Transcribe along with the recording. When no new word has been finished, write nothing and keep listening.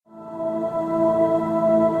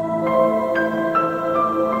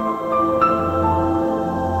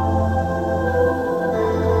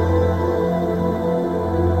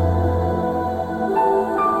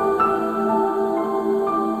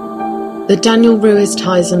The Daniel Ruiz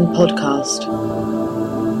Tizon podcast.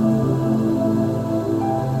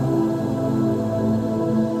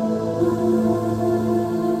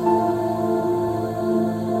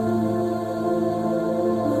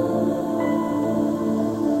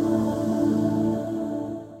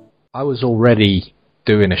 I was already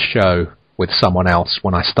doing a show with someone else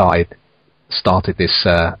when I started this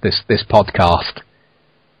podcast,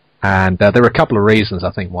 and there were a couple of reasons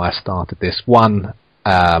I think why I started this. One,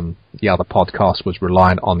 the other podcast was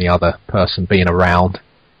reliant on the other person being around,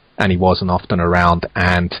 and he wasn't often around,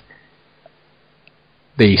 and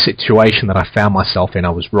the situation that I found myself in, I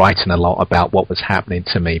was writing a lot about what was happening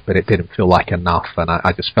to me, but it didn't feel like enough, and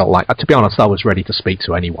I just felt like, to be honest, I was ready to speak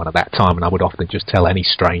to anyone at that time, and I would often just tell any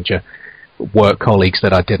stranger, work colleagues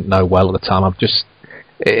that I didn't know well at the time.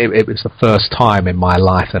 It was the first time in my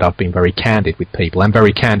life that I've been very candid with people, and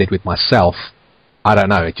very candid with myself. I don't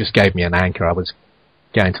know, it just gave me an anchor. I was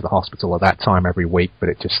going to the hospital at that time every week, but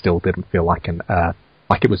it just still didn't feel like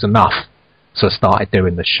it was enough. So I started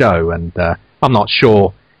doing the show, and I'm not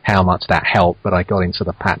sure how much that helped, but I got into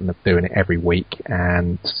the pattern of doing it every week,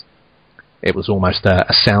 and it was almost a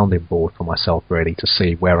sounding board for myself, really, to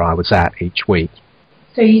see where I was at each week.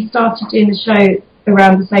 So you started doing the show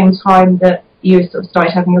around the same time that you sort of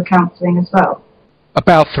started having your counselling as well?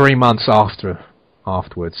 About 3 months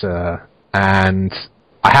afterwards, and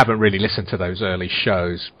I haven't really listened to those early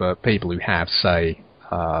shows, but people who have say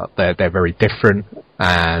they're very different,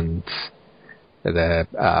 and they're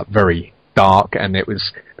very dark, and they were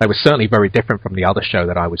certainly very different from the other show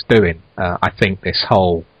that I was doing. I think this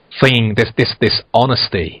whole thing, this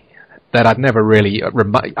honesty that I'd never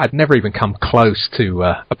even come close to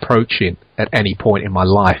approaching at any point in my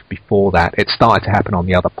life before that. It started to happen on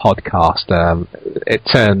the other podcast. The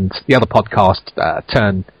other podcast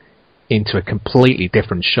turned into a completely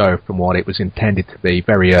different show from what it was intended to be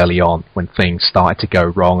very early on, when things started to go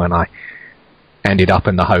wrong and I ended up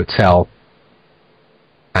in the hotel.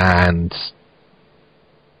 And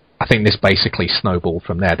I think this basically snowballed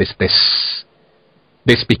from there. This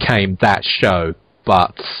became that show,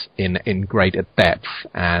 but in greater depth.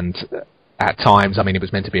 And at times, I mean, it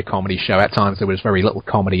was meant to be a comedy show. At times, there was very little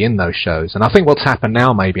comedy in those shows. And I think what's happened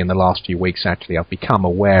now, maybe in the last few weeks, actually, I've become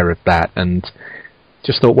aware of that and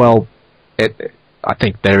just thought, well, I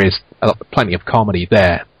think there is plenty of comedy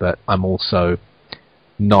there, but I'm also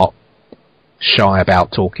not shy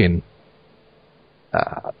about talking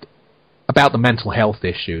about the mental health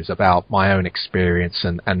issues, about my own experience,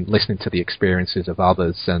 and listening to the experiences of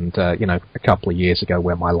others. And a couple of years ago,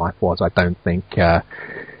 where my life was, I don't think I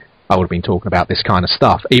would have been talking about this kind of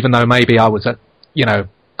stuff. Even though maybe I was,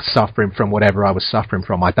 suffering from whatever I was suffering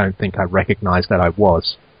from, I don't think I recognised that I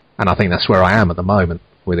was. And I think that's where I am at the moment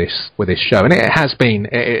with this show. And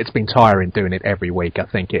it's been tiring doing it every week. I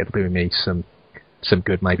think it'll do me some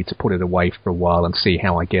good, maybe, to put it away for a while and see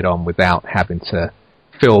how I get on without having to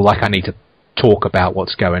feel like I need to talk about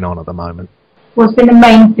what's going on at the moment. What's been the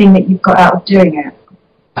main thing that you've got out of doing it?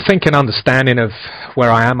 I think an understanding of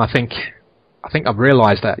where I am. I think I've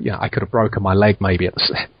realised that I could have broken my leg maybe at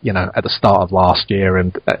the start of last year,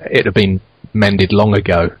 and it had been mended long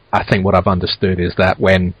ago. I think what I've understood is that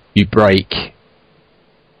when you break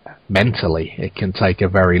mentally, it can take a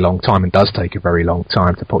very long time, and does take a very long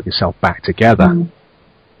time, to put yourself back together,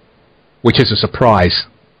 which is a surprise.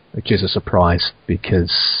 Because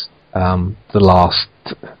the last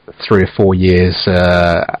 3 or 4 years,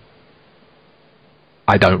 I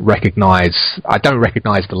don't recognise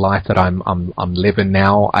the life that I'm living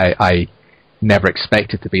now. I never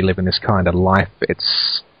expected to be living this kind of life.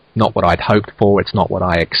 It's not what I'd hoped for. It's not what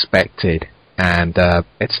I expected, and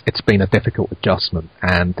it's been a difficult adjustment.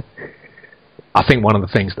 And I think one of the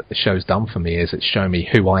things that the show's done for me is it's shown me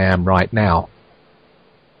who I am right now,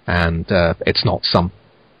 and it's not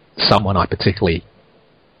someone I particularly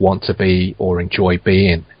want to be or enjoy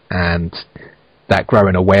being, and that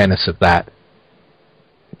growing awareness of that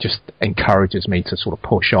just encourages me to sort of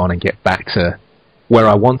push on and get back to where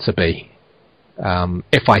I want to be,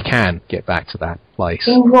 if I can get back to that place.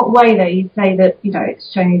 In what way, though, you say that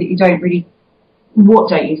it's shown you that you don't really... What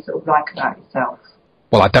don't you sort of like about yourself?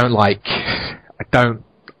 Well, I don't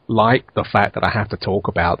like the fact that I have to talk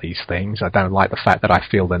about these things. I don't like the fact that I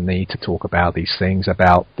feel the need to talk about these things,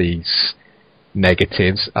 about these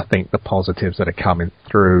negatives. I think the positives that are coming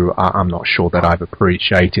through, I'm not sure that I've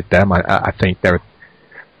appreciated them. I think there are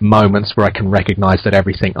moments where I can recognise that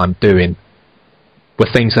everything I'm doing were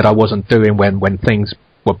things that I wasn't doing when things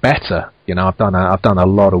were better. I've done a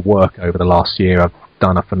lot of work over the last year. I've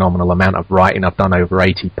done a phenomenal amount of writing. I've done over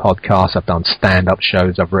 80 podcasts. I've done stand-up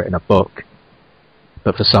shows. I've written a book.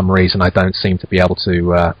 But for some reason, I don't seem to be able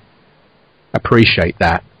to appreciate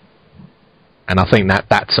that. And I think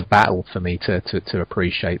that's a battle for me to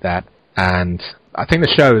appreciate that. And I think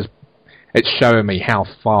the show it's showing me how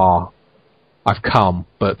far I've come,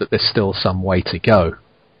 but that there's still some way to go.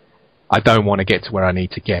 I don't want to get to where I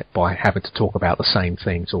need to get by having to talk about the same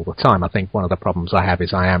things all the time. I think one of the problems I have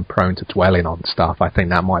is I am prone to dwelling on stuff. I think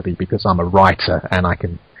that might be because I'm a writer and I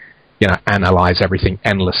can, analyze everything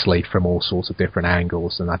endlessly from all sorts of different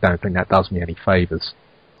angles, and I don't think that does me any favours.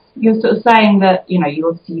 You're sort of saying that, you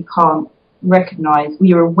obviously you can't recognise,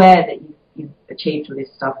 you're aware that you've achieved all this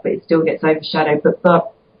stuff, but it still gets overshadowed. But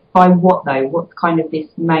by what though? What's kind of this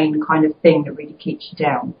main kind of thing that really keeps you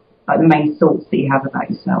down? Like the main thoughts that you have about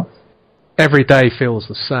yourself? Every day feels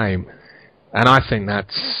the same, and I think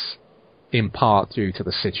that's in part due to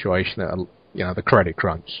the situation that, the credit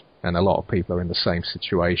crunch, and a lot of people are in the same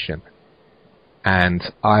situation. And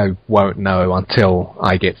I won't know until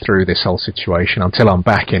I get through this whole situation, until I'm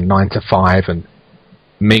back in 9 to 5 and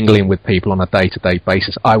mingling with people on a day-to-day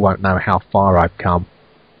basis. I won't know how far I've come.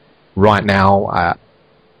 Right now,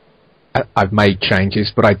 I've made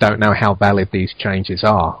changes, but I don't know how valid these changes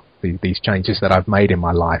are. These changes that I've made in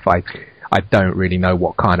my life, I don't really know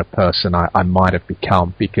what kind of person I might have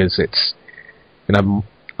become, because it's,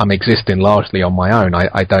 I'm existing largely on my own.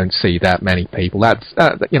 I don't see that many people.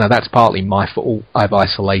 That's partly my fault. I've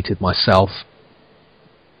isolated myself.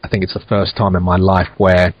 I think it's the first time in my life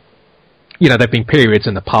where, there've been periods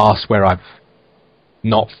in the past where I've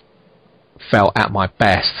not felt at my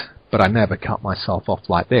best, but I never cut myself off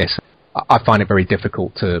like this. I find it very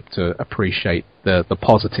difficult to appreciate the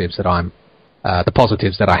positives that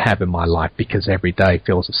I have in my life, because every day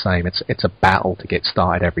feels the same. It's a battle to get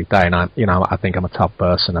started every day, and I think I'm a tough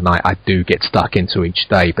person, and I do get stuck into each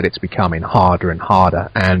day, but it's becoming harder and harder,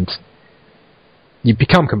 and you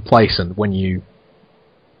become complacent when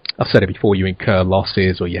I've said it before, you incur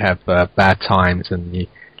losses or you have bad times and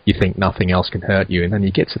you think nothing else can hurt you, and then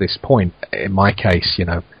you get to this point, in my case,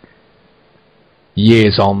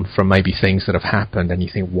 years on from maybe things that have happened, and you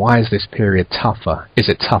think, why is this period tougher? Is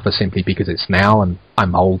it tougher simply because it's now and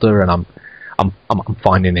I'm older and I'm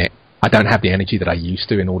finding it, I don't have the energy that I used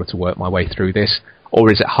to in order to work my way through this?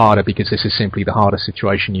 Or is it harder because this is simply the hardest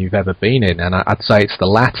situation you've ever been in? And I'd say it's the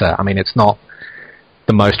latter. I mean, it's not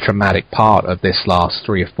the most traumatic part of this last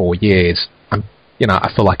 3 or 4 years. I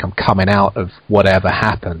feel like I'm coming out of whatever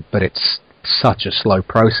happened, but it's such a slow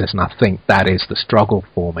process, and I think that is the struggle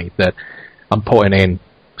for me, that I'm putting in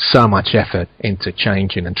so much effort into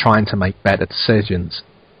changing and trying to make better decisions,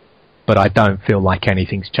 but I don't feel like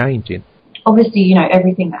anything's changing. Obviously,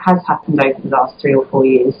 everything that has happened over the last 3 or 4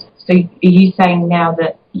 years. So are you saying now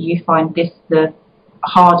that you find this the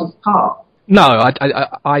hardest part? No,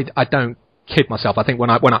 I don't kid myself. I think when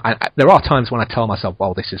I there are times when I tell myself,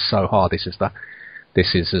 well, this is so hard, this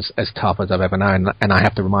is as tough as I've ever known, and I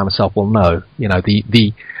have to remind myself, well, no,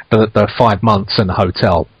 the 5 months in the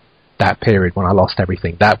hotel, that period when I lost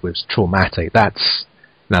everything, that was traumatic. That's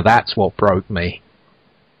what broke me.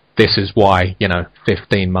 This is why,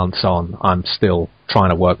 15 months on, I'm still trying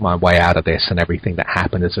to work my way out of this and everything that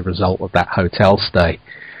happened as a result of that hotel stay.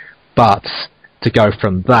 But to go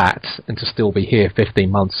from that and to still be here 15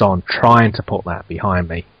 months on trying to put that behind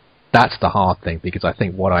me, that's the hard thing, because I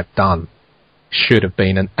think what I've done should have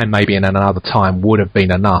been, and maybe in another time would have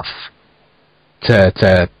been enough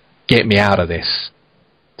to get me out of this.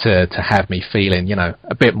 To have me feeling,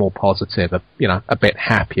 a bit more positive, a bit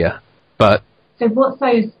happier. But so what's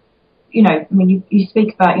those, you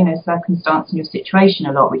speak about, circumstance and your situation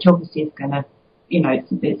a lot, which obviously is going to,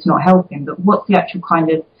 it's not helping. But what's the actual kind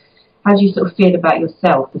of, how do you sort of feel about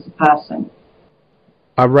yourself as a person?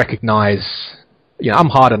 I recognise, I'm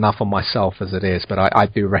hard enough on myself as it is, but I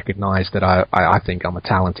do recognise that I think I'm a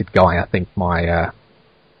talented guy. I think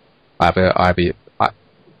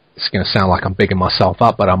it's going to sound like I'm bigging myself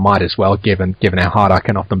up, but I might as well, given how hard I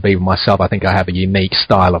can often be with myself. I think I have a unique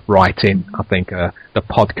style of writing. I think the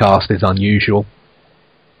podcast is unusual.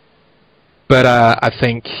 But I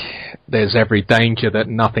think there's every danger that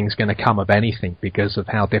nothing's going to come of anything because of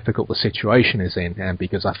how difficult the situation is in, and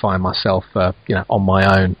because I find myself, on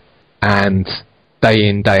my own. And day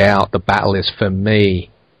in, day out, the battle is for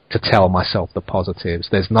me to tell myself the positives.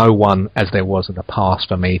 There's no one, as there was in the past,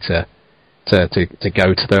 for me to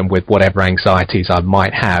go to them with whatever anxieties I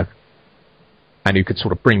might have, and who could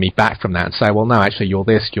sort of bring me back from that and say, well, no, actually, you're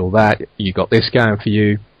this, you're that, you got this going for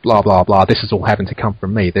you, blah, blah, blah. This is all having to come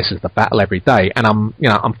from me. This is the battle every day. And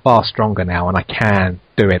I'm far stronger now, and I can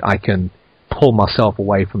do it. I can pull myself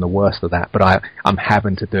away from the worst of that, but I'm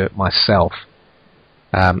having to do it myself.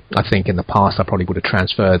 I think in the past I probably would have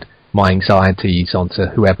transferred my anxieties onto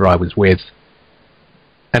whoever I was with,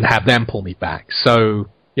 and have them pull me back. So,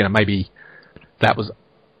 maybe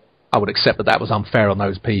I would accept that was unfair on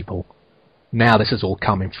those people. Now this is all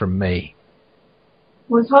coming from me.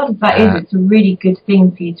 Well, as hard as that is, it's a really good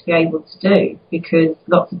thing for you to be able to do, because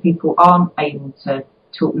lots of people aren't able to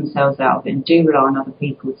talk themselves out of it and do rely on other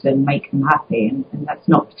people to make them happy, and that's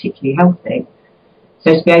not particularly healthy.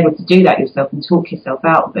 So to be able to do that yourself and talk yourself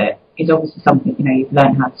out of it is obviously something you've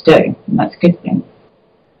learned how to do, and that's a good thing.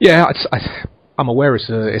 Yeah, I'm aware it's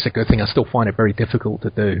a good thing. I still find it very difficult to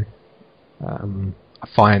do. I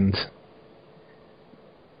find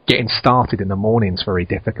getting started in the mornings very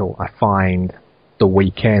difficult. I find the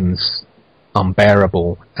weekends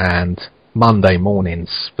unbearable, and Monday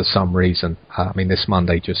mornings, for some reason, this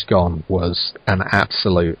Monday just gone was an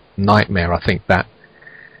absolute nightmare. I think that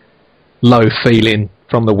low feeling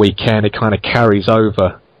from the weekend, it kind of carries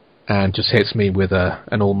over and just hits me with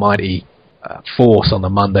an almighty force on the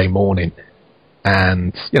Monday morning.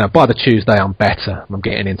 And, by the Tuesday I'm better. I'm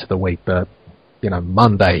getting into the week, but,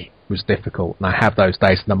 Monday was difficult. And I have those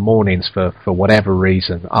days, and the mornings, for whatever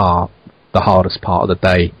reason, are the hardest part of the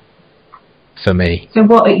day for me. So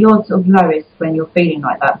what at your sort of lowest, when you're feeling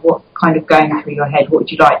like that, what's kind of going through your head? What would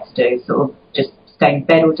you like to do? Sort of just stay in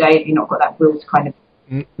bed all day? Have you not got that will to kind of...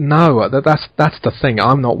 No, that's the thing.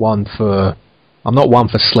 I'm not one for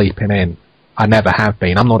sleeping in. I never have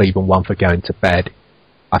been. I'm not even one for going to bed.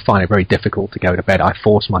 I find it very difficult to go to bed. I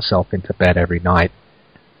force myself into bed every night,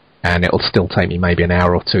 and it'll still take me maybe an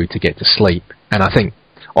hour or two to get to sleep. And I think,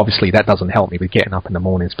 obviously, that doesn't help me with getting up in the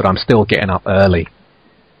mornings, but I'm still getting up early.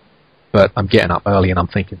 But I'm getting up early and I'm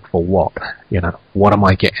thinking, for what? What am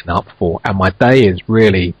I getting up for? And my day is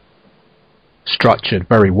really structured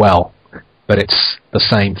very well, but it's the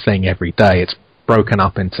same thing every day. It's broken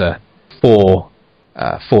up into four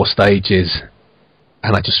stages,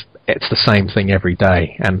 and it's the same thing every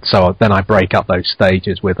day. And so then I break up those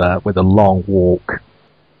stages with a long walk,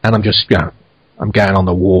 and I'm just, I'm going on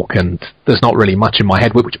the walk, and there's not really much in my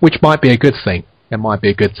head, which might be a good thing. It might be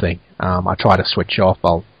a good thing. I try to switch off.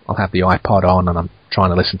 I'll have the iPod on, and I'm trying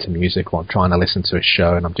to listen to music, or I'm trying to listen to a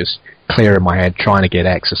show, and I'm just clearing my head, trying to get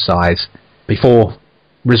exercise before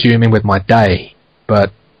resuming with my day.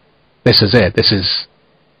 But this is it. This is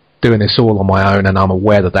doing this all on my own, and I'm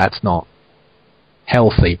aware that that's not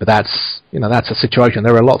healthy, but that's a situation.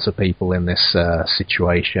 There are lots of people in this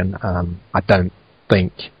situation. I don't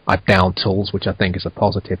think I've downed tools, which I think is a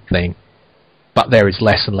positive thing, but there is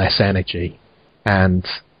less and less energy. And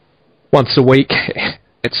once a week,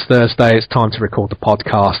 it's Thursday, it's time to record the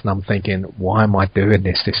podcast, and I'm thinking, why am I doing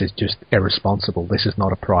this? This is just irresponsible. This is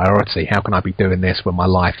not a priority. How can I be doing this when my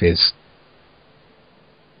life is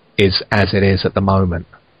as it is at the moment?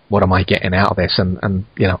 What am I getting out of this? And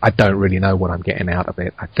I don't really know what I'm getting out of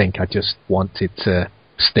it. I think I just wanted to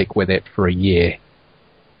stick with it for a year,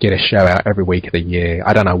 get a show out every week of the year.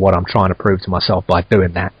 I don't know what I'm trying to prove to myself by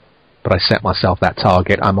doing that, but I set myself that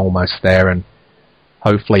target. I'm almost there, and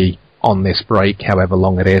hopefully on this break, however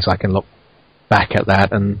long it is, I can look back at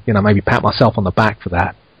that and, maybe pat myself on the back for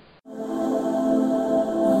that.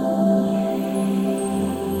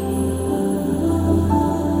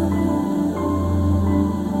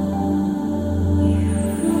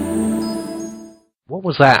 What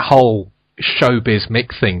was that whole showbiz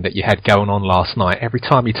Mick thing that you had going on last night? Every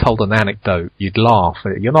time you told an anecdote, you'd laugh.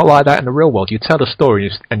 You're not like that in the real world. You'd tell a story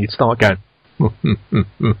and you'd start going,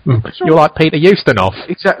 You're like Peter Ustinov.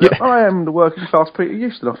 Exactly. Yeah. I am the working class Peter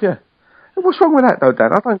Ustinov, yeah. What's wrong with that, though,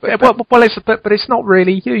 Dan? I don't get that. But it's not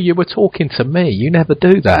really you. You were talking to me. You never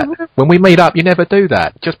do that. When we meet up, you never do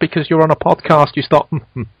that. Just because you're on a podcast, you stop.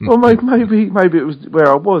 Well, maybe it was where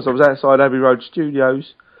I was. I was outside Abbey Road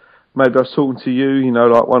Studios. Maybe I was talking to you,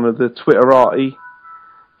 like one of the Twitterati.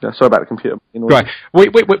 Yeah, sorry about the computer. Right.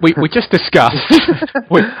 We just discussed.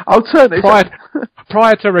 I'll turn it.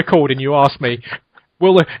 Prior to recording, you asked me,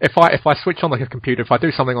 if I switch on the computer, if I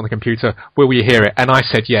do something on the computer, will you hear it? And I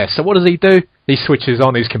said yes. So what does he do? He switches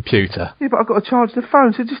on his computer. Yeah, but I've got to charge the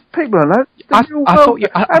phone. So just people don't know.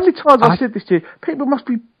 How many times I said this to you? People must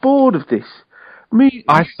be bored of this.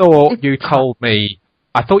 I thought you told me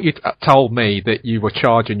that you were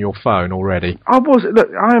charging your phone already. I was. Look,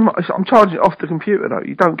 I'm charging it off the computer, though.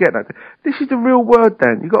 You don't get that. This is the real word,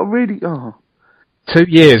 Dan. You've got to really... 2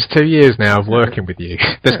 years now of working with you.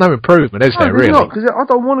 There's no improvement, is there, really? No, because I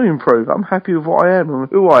don't want to improve. I'm happy with what I am and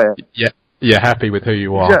who I am. Yeah, you're happy with who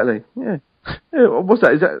you are. Exactly, yeah. What's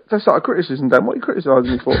that? That's like a criticism, Dan. What are you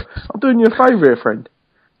criticising me for? I'm doing you a favour here, friend.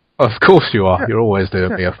 Of course you are. Yeah. You're always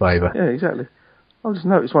doing me a favour. Yeah, exactly. I just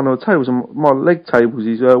noticed one of the tables, and my leg tables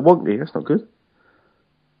is wonky. That's not good.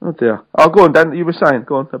 Oh dear. Oh, go on, Dan. You were saying,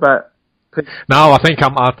 go on, about... No,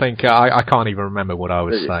 I can't even remember what I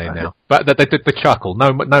was saying now. But the chuckle,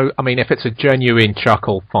 no. I mean, if it's a genuine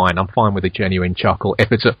chuckle, fine. I'm fine with a genuine chuckle.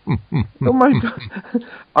 If it's a, well, maybe.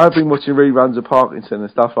 I've been watching reruns of Parkinson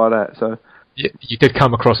and stuff like that. So you did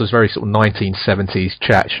come across as very sort of 1970s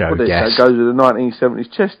chat show. Yes, it goes with the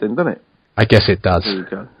 1970s chest, then, doesn't it? I guess it does. There you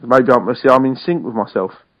go. Maybe I'm in sync with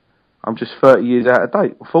myself. I'm just 30 years out of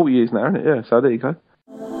date. 40 years now, isn't it? Yeah. So there you go.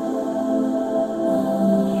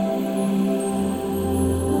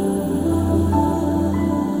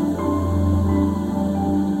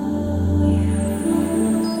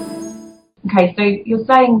 Okay, so you're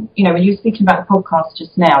saying, when you were speaking about the podcast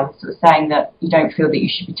just now, you're sort of saying that you don't feel that you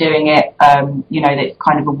should be doing it, that it's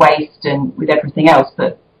kind of a waste and with everything else,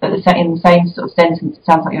 but in the same sort of sentence, it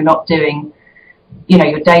sounds like you're not doing,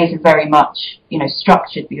 your days are very much,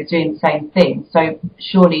 structured, but you're doing the same thing. So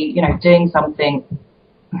surely, doing something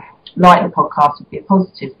like the podcast would be a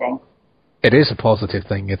positive thing. It is a positive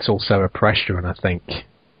thing. It's also a pressure, and I think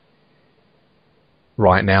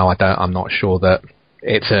right now I'm not sure that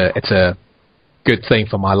it's a good thing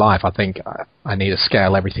for my life. I think I need to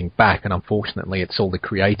scale everything back, and unfortunately it's all the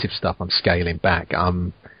creative stuff I'm scaling back.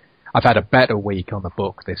 I've had a better week on the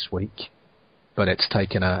book this week, but it's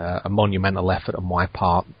taken a monumental effort on my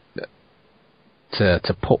part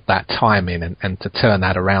to put that time in and to turn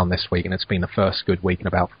that around this week, and it's been the first good week in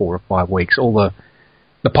about 4 or 5 weeks. All the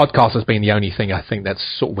podcast has been the only thing I think that's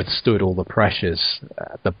sort of withstood all the pressures.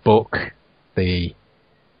 The book, the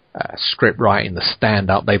script writing, the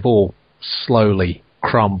stand-up, they've all slowly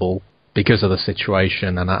crumble because of the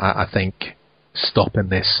situation, and I think stopping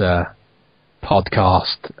this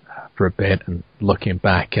podcast for a bit and looking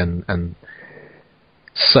back and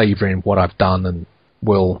savouring what I've done and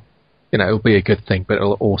it'll be a good thing, but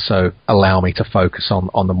it'll also allow me to focus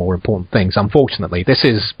on the more important things. Unfortunately, this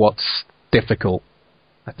is what's difficult,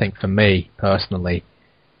 I think, for me personally.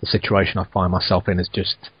 The situation I find myself in is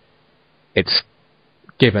it's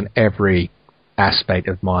given every aspect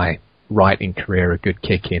of my writing career a good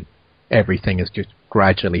kick in. Everything has just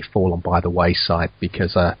gradually fallen by the wayside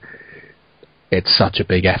because it's such a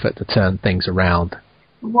big effort to turn things around.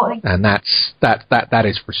 And that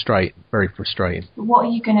is frustrating, very frustrating. What are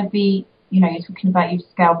you going to be, you're talking about you've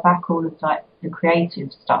scaled back all of the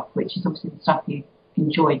creative stuff, which is obviously the stuff you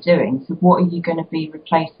enjoy doing. So what are you going to be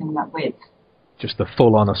replacing that with? Just the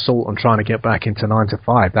full-on assault on trying to get back into 9 to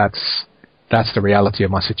 5. That's the reality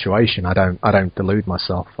of my situation. I don't delude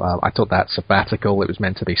myself. I took that sabbatical. It was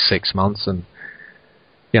meant to be 6 months, and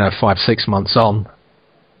 5-6 months on,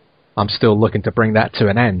 I'm still looking to bring that to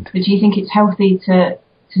an end. But do you think it's healthy to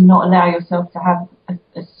not allow yourself to have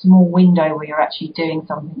a small window where you're actually doing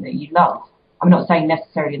something that you love? I'm not saying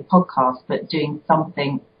necessarily the podcast, but doing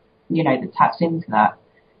something, that taps into that.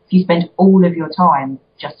 If you spend all of your time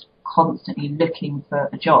just constantly looking for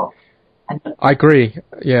a job. I agree.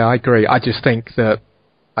 Yeah, I agree. I just think that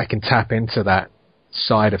I can tap into that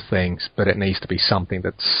side of things, but it needs to be something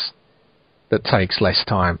that takes less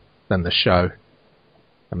time than the show.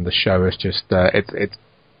 And the show is just the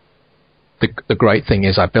great thing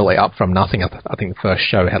is I built it up from nothing. I think the first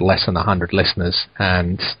show had less than 100 listeners,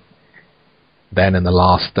 and then in the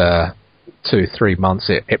last 2-3 months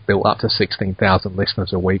it built up to 16,000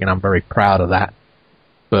 listeners a week, and I'm very proud of that.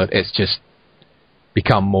 But it's just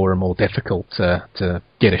become more and more difficult to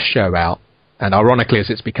get a show out. And ironically, as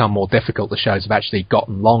it's become more difficult, the shows have actually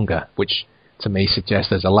gotten longer, which to me suggests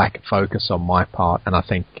there's a lack of focus on my part, and I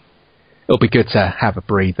think it'll be good to have a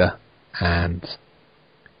breather, and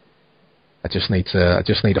I just need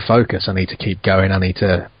to focus. I need to keep going. I need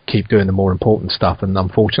to keep doing the more important stuff, and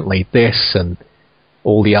unfortunately this and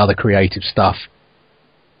all the other creative stuff,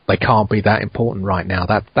 they can't be that important right now.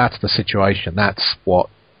 That's the situation. That's what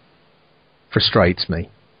frustrates me.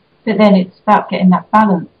 But then it's about getting that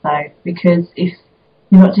balance, though, because if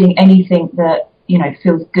you're not doing anything that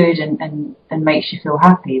feels good and makes you feel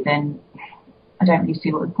happy, then I don't really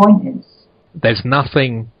see what the point is. There's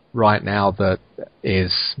nothing right now that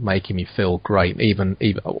is making me feel great. Even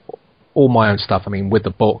all my own stuff. I mean, with the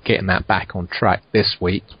book, getting that back on track this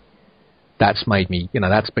week, that's made me,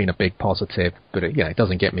 that's been a big positive. But it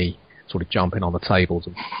doesn't get me sort of jumping on the tables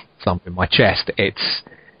and thumping my chest.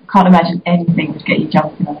 Can't imagine anything would get you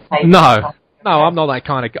jumping on the table. No, I'm not that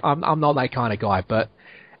kind of. I'm not that kind of guy. But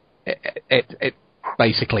it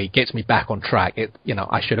basically gets me back on track.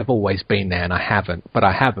 I should have always been there, and I haven't. But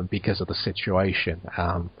I haven't because of the situation.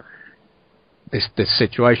 This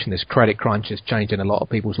situation, this credit crunch, is changing a lot of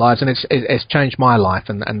people's lives, and it's changed my life,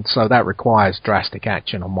 and so that requires drastic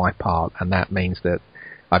action on my part, and that means that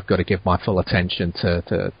I've got to give my full attention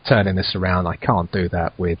to turning this around. I can't do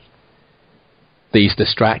that with these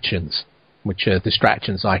distractions, which are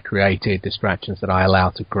distractions I created, distractions that I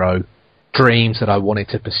allowed to grow, dreams that I wanted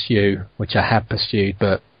to pursue, which I have pursued,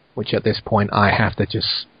 but which at this point I have to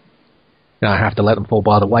just, I have to let them fall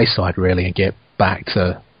by the wayside really and get back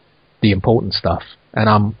to the important stuff. And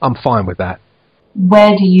I'm fine with that.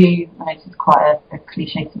 Where do you, I know this is quite a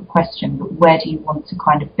cliche sort of question, but where do you want to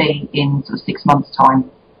kind of be in sort of 6 months'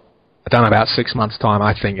 time? I don't know about 6 months' time.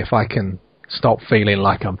 I think if I can stop feeling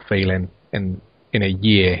like I'm feeling in a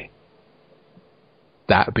year,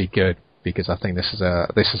 that would be good, because I think this is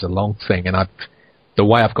a long thing. And the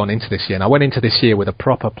way I've gone into this year, and I went into this year with a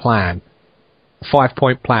proper plan, a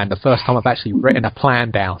 5-point plan, the first time I've actually written a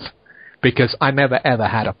plan down, because I never ever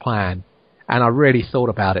had a plan. And I really thought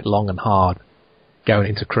about it long and hard going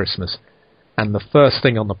into Christmas. And the first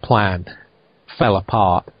thing on the plan fell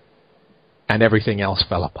apart, and everything else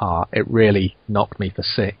fell apart. It really knocked me for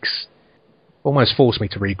 6. Almost forced me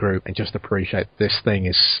to regroup and just appreciate this thing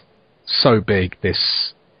is so big,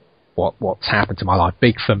 what's happened to my life,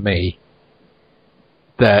 big for me,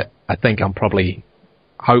 that I think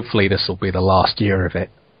hopefully this will be the last year of it,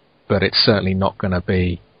 but it's certainly not going to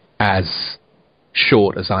be as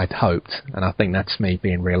short as I'd hoped, and I think that's me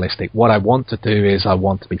being realistic. What I want to do is I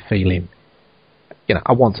want to be feeling,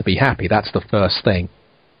 I want to be happy. That's the first thing.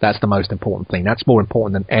 That's the most important thing. That's more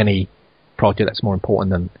important than any project. That's more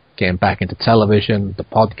important than getting back into television, the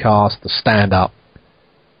podcast, the stand-up.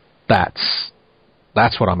 That's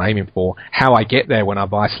what I'm aiming for. How I get there when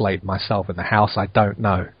I've isolated myself in the house, I don't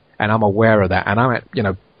know, and I'm aware of that.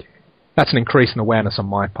 And that's an increase in awareness on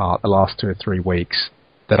my part the last 2 or 3 weeks,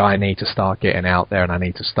 that I need to start getting out there and I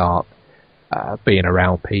need to start being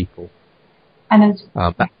around people. And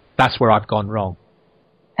that's where I've gone wrong.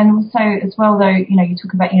 And also, as well, though, you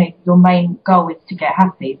talk about, your main goal is to get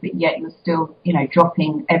happy, but yet you're still,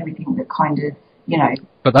 dropping everything that kind of,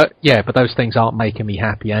 But those things aren't making me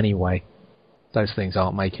happy anyway. Those things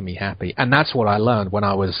aren't making me happy, and that's what I learned when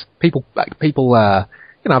I was people.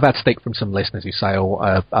 I've had stick from some listeners who say,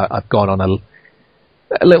 I've gone on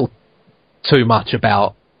a little too much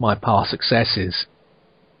about my past successes.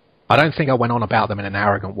 I don't think I went on about them in an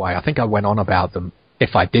arrogant way. I think I went on about them,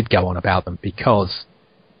 if I did go on about them, because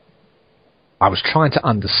I was trying to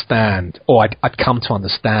understand, or I'd come to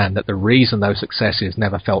understand, that the reason those successes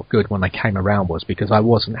never felt good when they came around was because I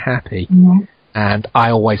wasn't happy. Mm-hmm. And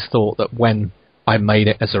I always thought that when I made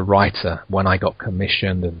it as a writer, when I got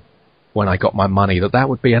commissioned and when I got my money, that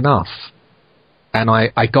would be enough. And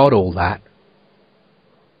I got all that.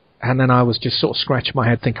 And then I was just sort of scratching my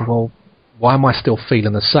head thinking, well, why am I still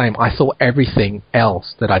feeling the same? I thought everything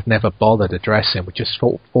else that I'd never bothered addressing would just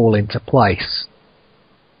fall into place.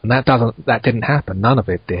 And that didn't happen. None of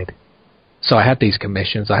it did. So I had these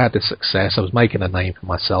commissions, I had this success, I was making a name for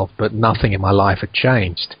myself, but nothing in my life had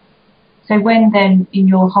changed. So when then in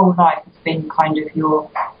your whole life has been kind of your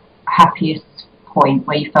happiest point,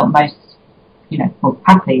 where you felt most,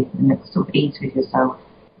 happy and sort of ease with yourself?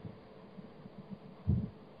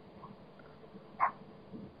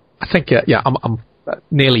 I think, I'm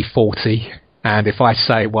nearly 40, and if I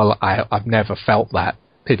say, well, I've never felt that,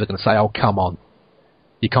 people are going to say, oh, come on,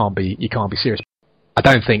 you can't be serious. I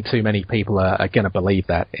don't think too many people are going to believe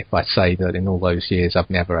that if I say that in all those years I've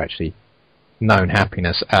never actually known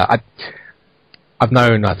happiness. I've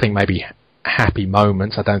known, I think, maybe happy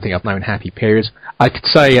moments. I don't think I've known happy periods. I could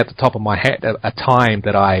say at the top of my head a time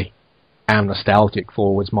that I am nostalgic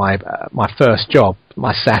for was my first job,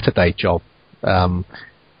 my Saturday job.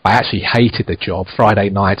 I actually hated the job. Friday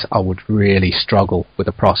nights I would really struggle with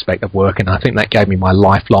the prospect of working. I think that gave me my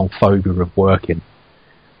lifelong phobia of working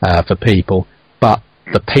for people. But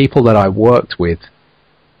the people that I worked with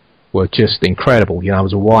were just incredible. I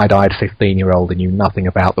was a wide-eyed 15-year-old and knew nothing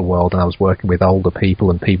about the world, and I was working with older people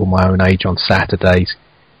and people my own age on Saturdays.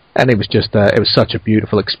 And it was just, it was such a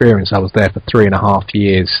beautiful experience. I was there for 3.5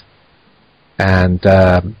 years. And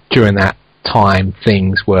during that time,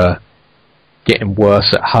 things were getting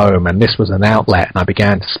worse at home, and this was an outlet, and I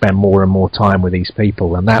began to spend more and more time with these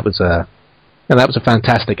people, and that was a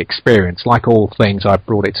fantastic experience. Like all things, I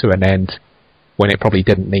brought it to an end when it probably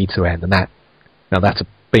didn't need to end, and that's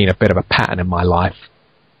been a bit of a pattern in my life,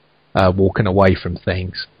 walking away from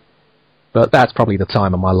things. But that's probably the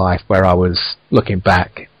time of my life where I was looking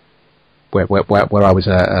back, where I was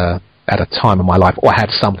at a time in my life, or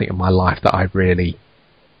had something in my life that I really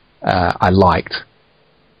I liked.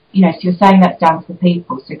 So you're saying that's down to the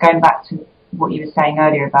people. So going back to what you were saying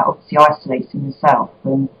earlier about obviously isolating yourself,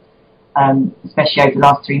 and especially over the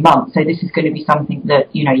last 3 months. So this is going to be something that,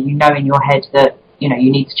 in your head that,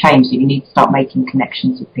 you need to change, that you need to start making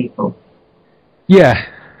connections with people. Yeah,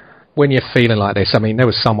 when you're feeling like this, I mean, there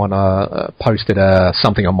was someone posted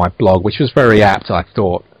something on my blog, which was very apt, I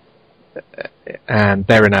thought, and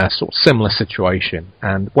they're in a sort of similar situation.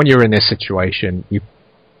 And when you're in this situation,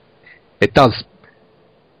 it does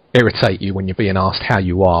irritate you when you're being asked how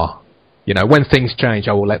you are. You know, when things change,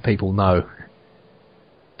 I will let people know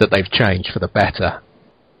that they've changed for the better.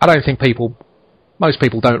 I don't think most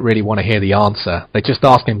people don't really want to hear the answer. They're just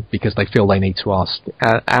asking because they feel they need to ask.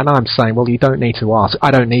 And I'm saying, well, you don't need to ask.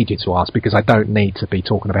 I don't need you to ask because I don't need to be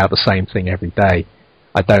talking about the same thing every day.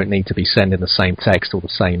 I don't need to be sending the same text or the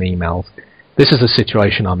same emails. This is a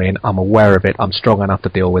situation I'm in. I'm aware of it. I'm strong enough to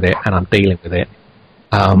deal with it, and I'm dealing with it.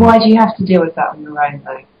 Why do you have to deal with that on your own,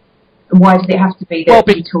 though? Why does it have to be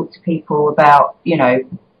that you talk to people about, you know,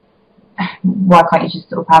 why can't you just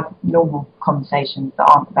sort of have normal conversations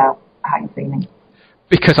that aren't about how you're feeling?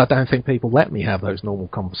 Because I don't think people let me have those normal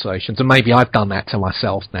conversations. And maybe I've done that to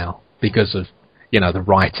myself now because of, you know, the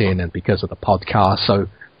writing and because of the podcast. So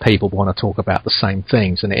people want to talk about the same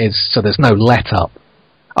things. And so there's no let up.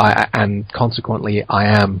 And consequently,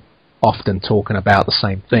 I am often talking about the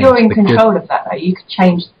same things. You're in control of that, though. You could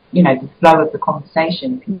change, you know, the flow of the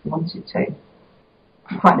conversation if you wanted to.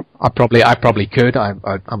 I probably could.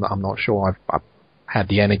 I'm not sure I've had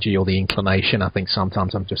the energy or the inclination. I think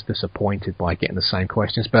sometimes I'm just disappointed by getting the same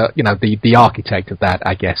questions. But, you know, the architect of that,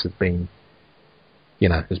 I guess, has been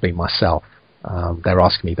myself. They're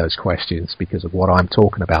asking me those questions because of what I'm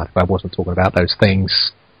talking about. If I wasn't talking about those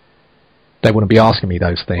things, they wouldn't be asking me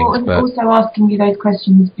those things. Well, but also asking you those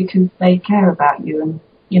questions because they care about you and,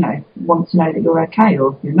 you know, want to know that you're okay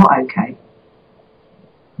or you're not okay.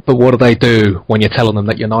 But what do they do when you're telling them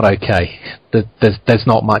that you're not okay? There's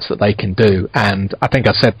not much that they can do. And I think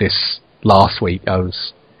I said this last week. I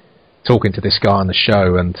was talking to this guy on the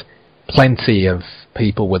show, and plenty of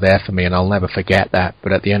people were there for me, and I'll never forget that.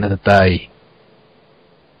 But at the end of the day,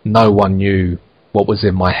 no one knew what was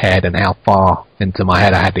in my head and how far into my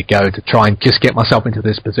head I had to go to try and just get myself into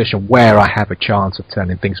this position where I have a chance of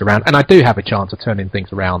turning things around. And I do have a chance of turning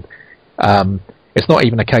things around. It's not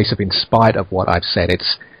even a case of in spite of what I've said.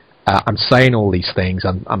 It's I'm saying all these things.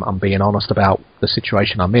 I'm being honest about the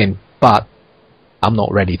situation I'm in, but I'm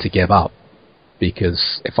not ready to give up,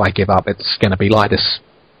 because if I give up, it's going to be like this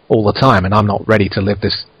all the time, and I'm not ready to live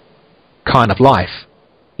this kind of life.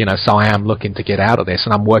 You know, so I am looking to get out of this,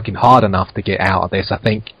 and I'm working hard enough to get out of this. I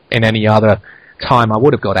think in any other time I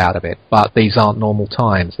would have got out of it, but these aren't normal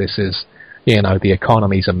times. This is, you know, the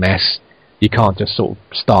economy's a mess. You can't just sort of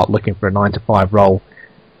start looking for a 9-to-5 role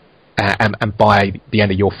and by the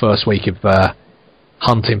end of your first week of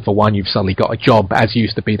hunting for one, you've suddenly got a job, as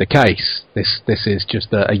used to be the case. This is just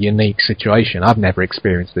a unique situation. I've never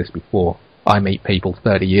experienced this before. I meet people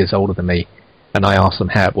 30 years older than me, and I ask them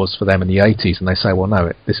how it was for them in the 80s, and they say, well,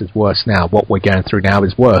 no, this is worse now. What we're going through now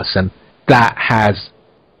is worse. And that has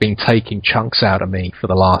been taking chunks out of me for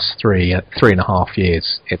the last 3.5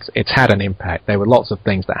 years. It's had an impact. There were lots of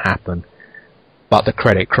things that happened, but the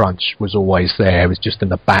credit crunch was always there. It was just in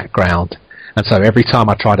the background. And so every time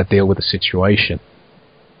I tried to deal with a situation,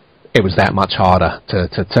 it was that much harder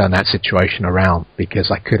to turn that situation around,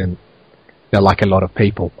 because I couldn't, you know, like a lot of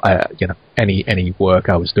people, you know, any work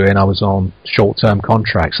I was doing, I was on short-term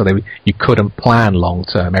contracts. So you couldn't plan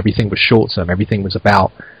long-term. Everything was short-term. Everything was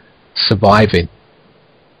about surviving.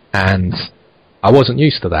 And I wasn't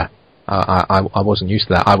used to that. I wasn't used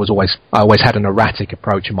to that. I always had an erratic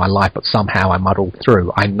approach in my life, but somehow I muddled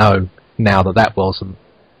through. I know now that wasn't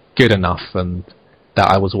good enough, and that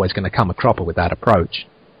I was always going to come a cropper with that approach.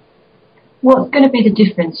 What's going to be the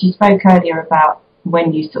difference? You spoke earlier about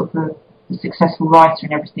when you sort of were a successful writer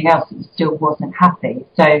and everything else, that you still wasn't happy.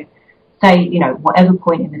 So, say, you know, whatever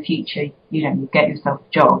point in the future, you know, you get yourself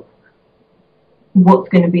a job, what's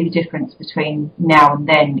going to be the difference between now and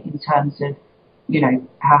then in terms of, you know,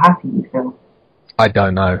 how happy you feel? I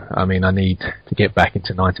don't know. I mean, I need to get back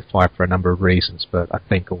into 9-to-5 for a number of reasons, but I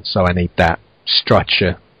think also I need that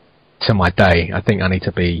structure to my day. I think I need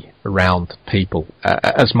to be around people.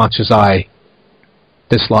 As much as I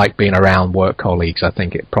dislike being around work colleagues, I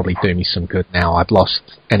think it probably do me some good now. I've lost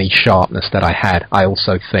any sharpness that I had. I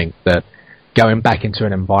also think that going back into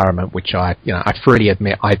an environment which I freely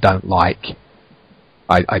admit I don't like.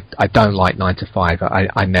 I don't like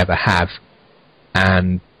 9-to-5. I never have.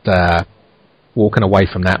 And walking away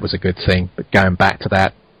from that was a good thing, but going back to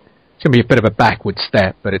that, it's going to be a bit of a backward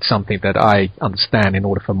step, but it's something that I understand in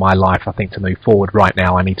order for my life, I think, to move forward right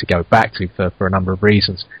now, I need to go back to for a number of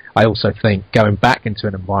reasons. I also think going back into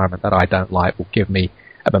an environment that I don't like will give me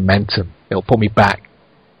a momentum. It'll put me back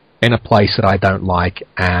in a place that I don't like,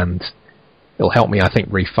 and it'll help me, I think,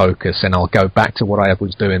 refocus, and I'll go back to what I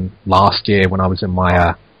was doing last year when I was in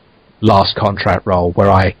my last contract role where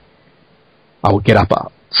I would get up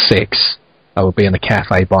at 6, I would be in the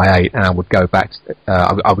cafe by 8, and I would go back.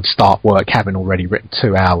 I would start work having already written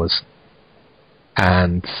 2 hours,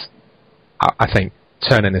 and I think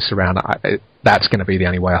turning this around, that's going to be the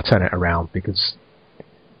only way I turn it around, because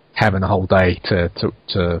having the whole day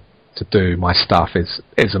to do my stuff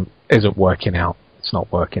isn't working out. It's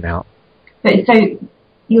not working out. But so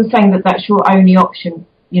you're saying that that's your only option,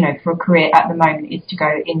 you know, for a career at the moment, is to go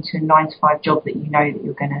into a 9-to-5 job that you know that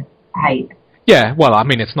you're going to hate? Yeah, well, I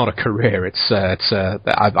mean, it's not a career.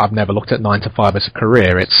 I've never looked at 9-to-5 as a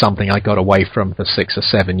career. It's something I got away from for 6 or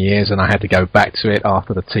 7 years, and I had to go back to it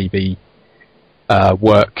after the TV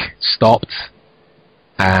work stopped,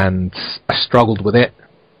 and I struggled with it.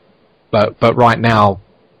 But right now,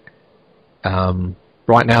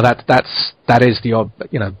 that is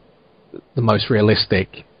the most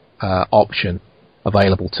realistic option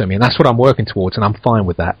available to me, and that's what I'm working towards, and I'm fine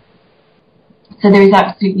with that. So there is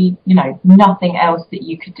absolutely, nothing else that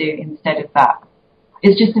you could do instead of that.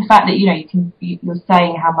 It's just the fact that, you're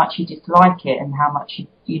saying how much you dislike it and how much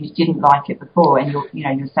you didn't like it before, and you're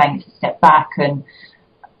saying it's a step back, and,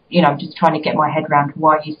 I'm just trying to get my head around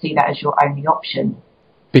why you see that as your only option.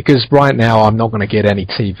 Because right now I'm not going to get any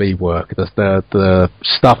TV work. The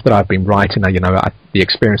stuff that I've been writing, the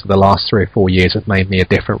experience of the last 3 or 4 years has made me a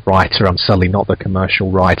different writer. I'm suddenly not the commercial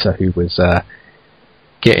writer who was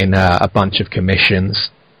getting a bunch of commissions.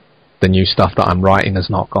 The new stuff that I'm writing has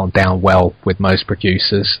not gone down well with most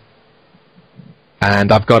producers.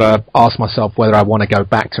 And I've got to ask myself whether I want to go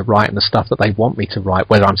back to writing the stuff that they want me to write,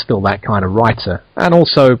 whether I'm still that kind of writer. And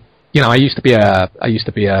also, I used to be a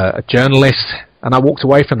journalist, and I walked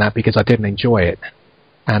away from that because I didn't enjoy it.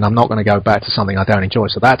 And I'm not going to go back to something I don't enjoy,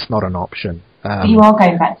 so that's not an option. But you are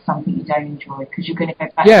going back to something you don't enjoy, because you're going to go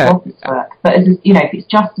back to office work. But if it's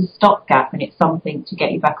just a stopgap and it's something to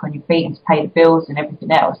get you back on your feet and to pay the bills and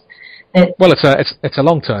everything else, well, it's a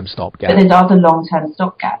long-term stopgap. But there's other long-term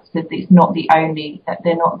stopgaps. That it's not the only. That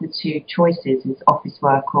they're not the two choices: is office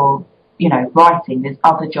work or writing. There's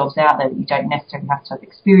other jobs out there that you don't necessarily have to have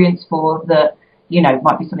experience for. That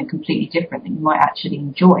might be something completely different that you might actually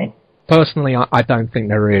enjoy. Personally, I don't think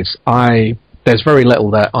there is. There's very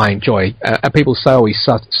little that I enjoy. And people say, "Oh, he's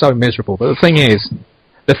so miserable." But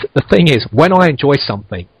the thing is, when I enjoy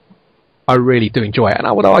something, I really do enjoy it. And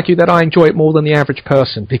I would argue that I enjoy it more than the average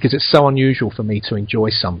person, because it's so unusual for me to enjoy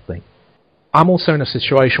something. I'm also in a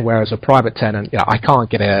situation where, as a private tenant, I can't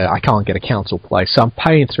get a council place, so I'm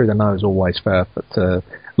paying through the nose always to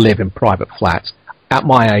live in private flats. At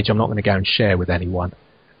my age, I'm not going to go and share with anyone.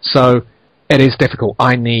 So it is difficult.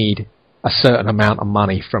 I need a certain amount of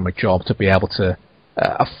money from a job to be able to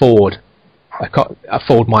afford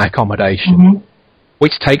my accommodation,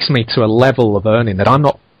 which takes me to a level of earning that I'm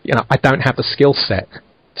not, I don't have the skill set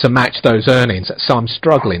to match those earnings, so I'm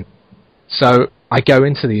struggling. So I go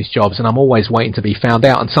into these jobs and I'm always waiting to be found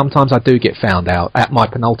out, and sometimes I do get found out. At my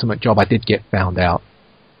penultimate job, I did get found out.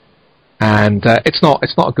 And it's not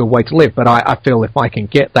a good way to live, but I feel if I can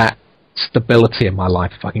get that stability in my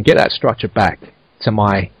life, if I can get that structure back to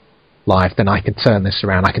my life, then I can turn this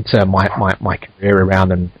around. I can turn my career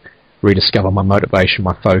around and rediscover my motivation,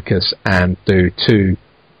 my focus, and do 2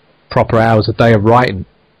 proper hours a day of writing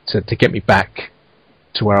to get me back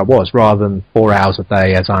to where I was, rather than 4 hours a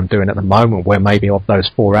day as I'm doing at the moment, where maybe of those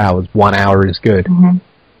 4 hours, 1 hour is good. Mm-hmm.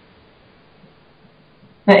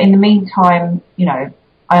 But in the meantime,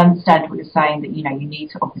 I understand what you're saying, that, you need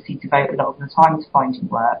to obviously devote a lot of the time to finding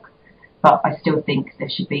work, but I still think there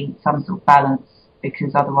should be some sort of balance,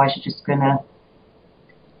 because otherwise you're just going to,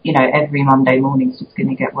 every Monday morning is just going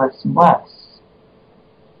to get worse and worse.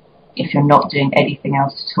 If you're not doing anything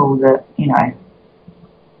else at all that,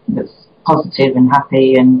 that's positive and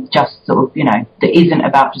happy and just sort of, that isn't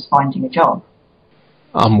about just finding a job.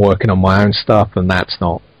 I'm working on my own stuff, and that's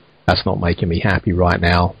not making me happy right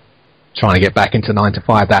now. Trying to get back into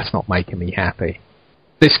 9-to-5, that's not making me happy.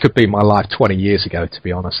 This could be my life 20 years ago, to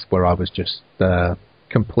be honest, where I was just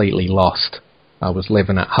completely lost. I was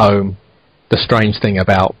living at home. The strange thing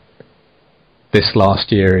about this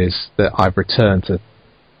last year is that I've returned to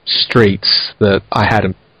streets that I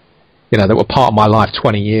hadn't, that were part of my life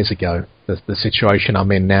 20 years ago. The situation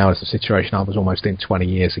I'm in now is the situation I was almost in 20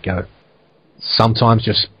 years ago. Sometimes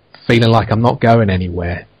just feeling like I'm not going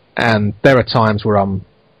anywhere. And there are times where I'm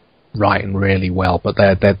writing really well, but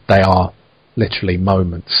they are literally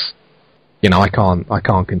moments. I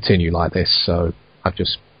can't continue like this, so I've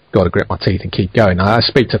just got to grit my teeth and keep going. I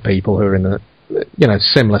speak to people who are in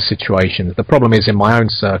similar situations. The problem is, in my own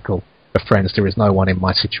circle of friends, there is no one in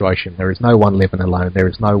my situation. There is no one living alone. There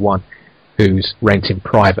is no one who's renting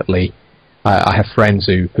privately I have friends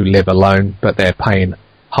who live alone, but they're paying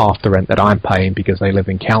half the rent that I'm paying because they live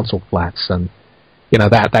in council flats, and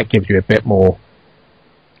that gives you a bit more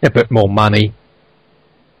money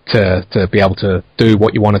to be able to do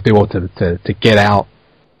what you want to do, or to get out.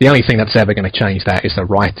 The only thing that's ever going to change that is the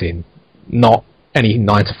writing, not any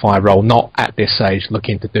 9-to-5 role, not at this age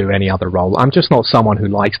looking to do any other role. I'm just not someone who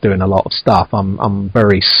likes doing a lot of stuff. I'm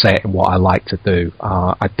very set in what I like to do.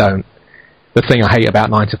 The thing I hate about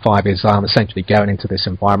 9-to-5 is I'm essentially going into this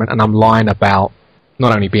environment and I'm lying about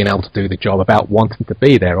not only being able to do the job, about wanting to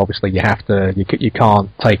be there. Obviously, you can't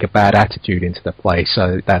take a bad attitude into the place,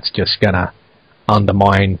 so that's just going to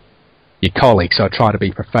undermine your colleagues. So I try to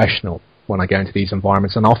be professional when I go into these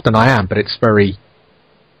environments, and often I am, but it's very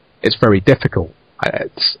difficult. I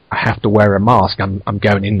have to wear a mask. I'm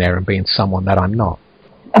going in there and being someone that I'm not.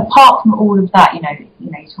 Apart from all of that,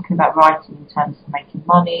 you're talking about writing in terms of making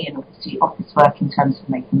money, and obviously office work in terms of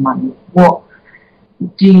making money. What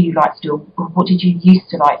do you like to do? What did you used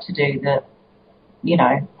to like to do that,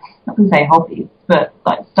 not going to say hobbies, but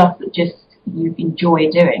like stuff that just you enjoy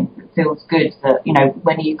doing, that feels good, that,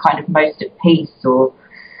 when are you kind of most at peace or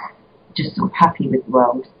just sort of happy with the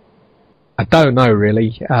world? I don't know,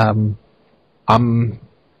 really.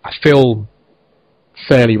 I feel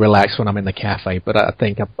fairly relaxed when I'm in the cafe, but I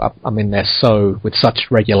think I'm in there with such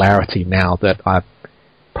regularity now that I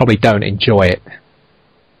probably don't enjoy it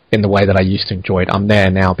in the way that I used to enjoy it. I'm there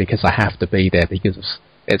now because I have to be there, because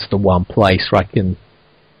it's the one place where I can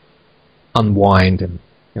unwind and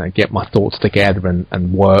get my thoughts together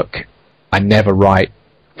and work. I never write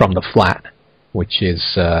from the flat, which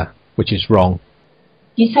is wrong.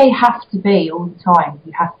 You say have to be all the time.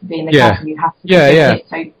 You have to be in the cafe. You have to be it.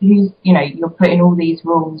 So you're putting all these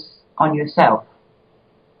rules on yourself.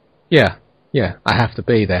 Yeah. I have to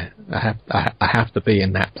be there. I have to be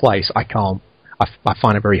in that place. I can't. I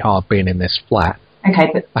find it very hard being in this flat. Okay,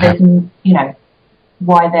 but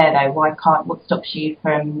why there though? Why can't? What stops you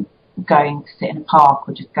from going to sit in a park,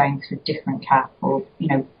 or just going to a different cafe, or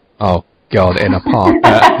Oh God, in a park.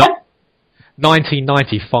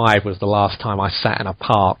 1995 was the last time I sat in a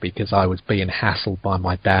park because I was being hassled by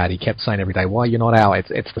my dad. He kept saying every day, "Why are you not out?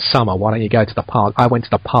 It's the summer. Why don't you go to the park?" I went to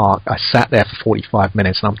the park. I sat there for 45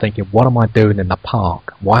 minutes, and I'm thinking, what am I doing in the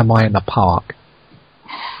park? Why am I in the park?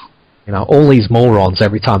 All these morons,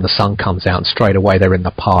 every time the sun comes out, and straight away they're in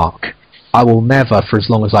the park. I will never, for as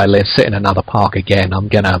long as I live, sit in another park again. I'm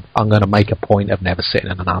gonna make a point of never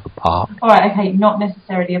sitting in another park. All right, okay, not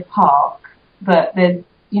necessarily a park, but there's,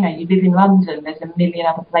 you live in London. There's a million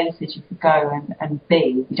other places you could go and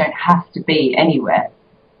be. You don't have to be anywhere.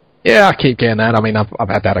 Yeah, I keep getting that. I mean, I've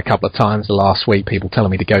had that a couple of times the last week, people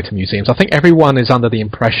telling me to go to museums. I think everyone is under the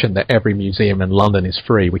impression that every museum in London is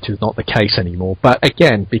free, which is not the case anymore. But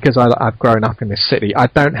again, because I've grown up in this city, I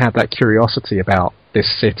don't have that curiosity about this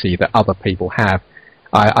city that other people have.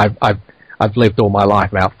 I've lived all my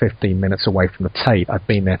life about 15 minutes away from the Tate. I've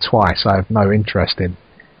been there twice. I have no interest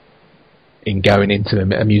in going into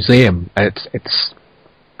a museum.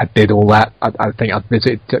 I did all that. I think I'd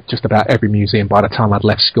visited just about every museum by the time I'd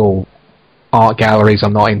left school. Art galleries,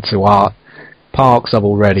 I'm not into art. Parks, I've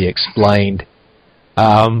already explained.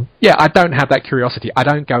 I don't have that curiosity. I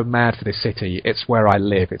don't go mad for this city. It's where I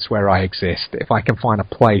live. It's where I exist. If I can find a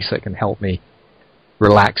place that can help me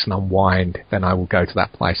relax and unwind, then I will go to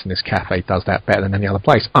that place, and this cafe does that better than any other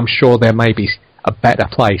place. I'm sure there may be a better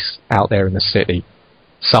place out there in the city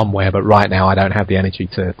somewhere, but right now I don't have the energy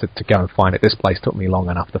to go and find it. This place took me long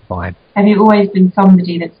enough to find. Have you always been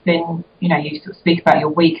somebody that's been, you sort of speak about your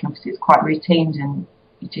week, and obviously it's quite routine and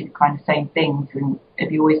you do the kind of same things, and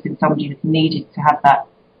have you always been somebody that's needed to have that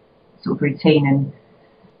sort of routine? And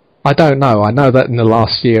I don't know. I know that in the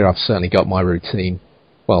last year I've certainly got my routine.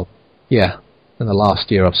 Well, yeah, in the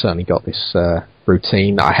last year I've certainly got this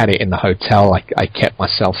routine. I had it in the hotel. I kept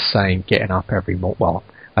myself sane, getting up every morning. Well,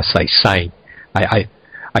 I say sane.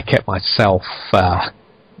 I kept myself,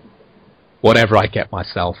 whatever I kept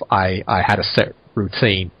myself, I had a set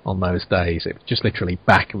routine on those days. It was just literally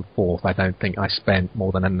back and forth. I don't think I spent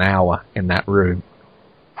more than an hour in that room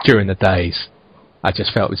during the days. I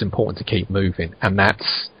just felt it was important to keep moving. And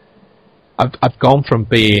I've gone from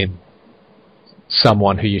being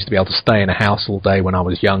someone who used to be able to stay in a house all day when I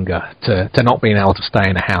was younger to not being able to stay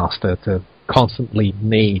in a house, to constantly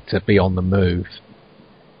need to be on the move,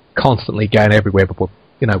 constantly going everywhere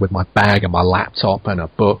with my bag and my laptop and a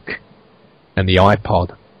book and the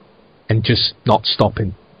iPod, and just not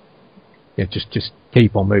stopping. Just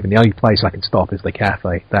keep on moving. The only place I can stop is the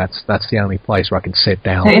cafe. That's the only place where I can sit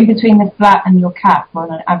down. So in between the flat and your cafe,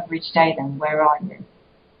 on an average day then, where are you?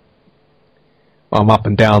 I'm up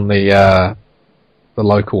and down the the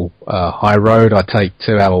local high road. I take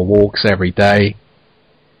 2-hour walks every day.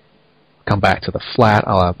 Come back to the flat.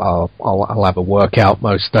 I'll have a workout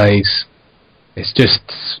most days. It's just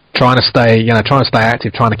trying to stay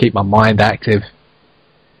active, trying to keep my mind active.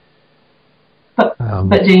 But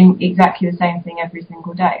doing exactly the same thing every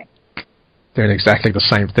single day. Doing exactly the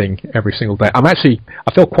same thing every single day.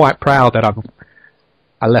 I feel quite proud that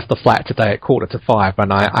I left the flat today at 4:45,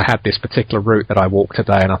 and I had this particular route that I walked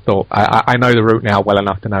today, and I thought, I know the route now well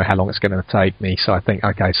enough to know how long it's going to take me, so I think,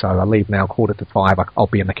 okay, so I leave now 4:45, I'll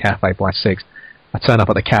be in the cafe by 6. I turn up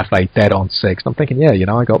at the cafe dead on 6. I'm thinking, yeah,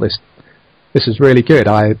 I got this. This is really good.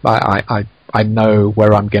 I know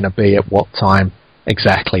where I'm going to be at what time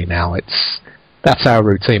exactly now. That's how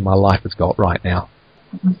routine my life has got right now.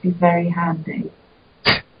 That must be very handy.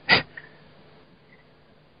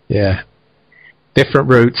 Yeah. Different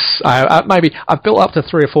routes. I've built up to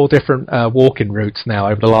 3 or 4 different walking routes now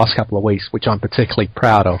over the last couple of weeks, which I'm particularly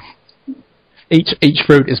proud of. Each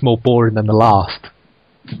route is more boring than the last.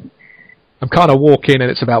 I'm kind of walking, and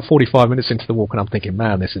it's about 45 minutes into the walk, and I'm thinking,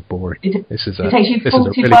 man, this is boring. It takes you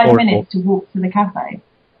 45 minutes to walk to the cafe?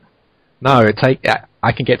 No,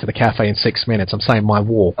 I can get to the cafe in 6 minutes. I'm saying my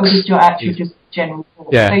walks. Oh, just your actual just general walk.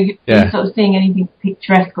 Yeah. So you're sort of seeing anything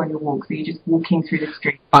picturesque on your walk, so you're just walking through the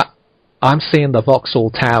street? I'm seeing the Vauxhall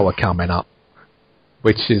Tower coming up,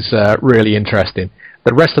 which is really interesting.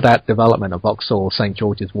 The rest of that development of Vauxhall St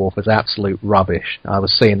George's Wharf is absolute rubbish. I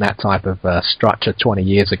was seeing that type of structure 20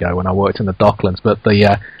 years ago when I worked in the Docklands, but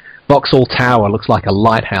the Vauxhall Tower looks like a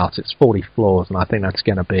lighthouse. It's 40 floors, and I think that's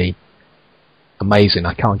going to be amazing.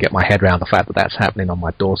 I can't get my head around the fact that that's happening on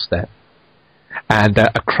my doorstep. And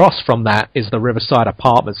across from that is the Riverside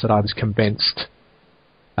Apartments that I was convinced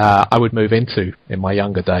I would move into in my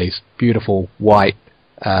younger days. Beautiful white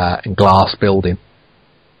and glass building.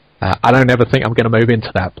 I don't ever think I'm going to move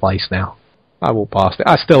into that place now. I walk past it.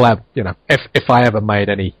 I still have, if I ever made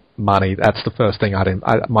any money, that's the first thing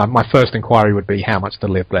my first inquiry would be how much to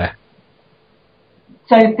live there.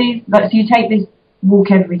 So you take this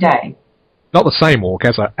walk every day? Not the same walk,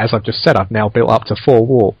 as I've just said. I've now built up to 4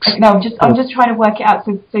 walks. No, I'm just trying to work it out.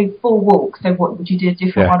 So 4 walks. So what would you do? A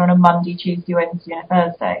different one on a Monday, Tuesday, Wednesday, and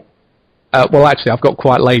a Thursday? Well, actually, I've got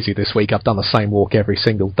quite lazy this week. I've done the same walk every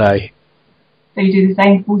single day. So you do the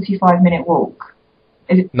same 45-minute walk?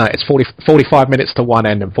 No, it's 45 minutes to one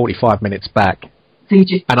end and 45 minutes back. So you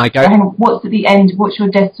just... And I go... What's at the end? What's your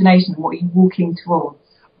destination? What are you walking towards?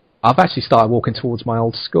 I've actually started walking towards my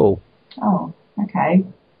old school. Oh, okay.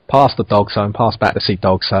 Past the Dogs Home, past Battersea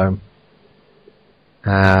Dogs Home.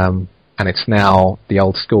 And it's now... The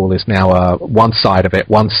old school is now one side of it.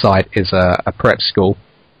 One side is a prep school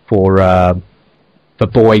for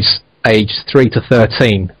boys aged 3 to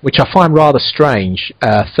 13, which I find rather strange.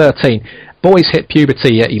 13. Boys hit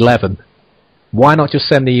puberty at 11. Why not just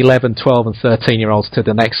send the 11, 12 and 13-year-olds to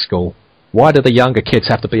the next school? Why do the younger kids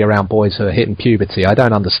have to be around boys who are hitting puberty? I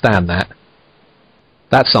don't understand that.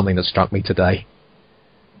 That's something that struck me today.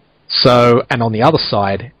 So, and on the other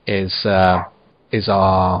side is the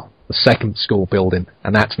second school building,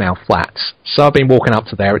 and that's now flats. So I've been walking up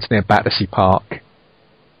to there. It's near Battersea Park.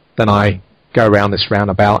 Then I go around this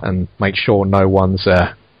roundabout and make sure no one's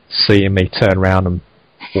seeing me turn around and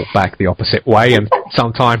walk back the opposite way. And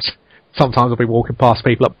sometimes I'll be walking past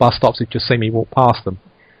people at bus stops who just see me walk past them.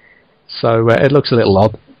 So it looks a little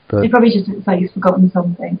odd. But it probably just looks like you've forgotten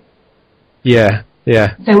something. Yeah.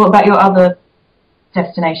 So what about your other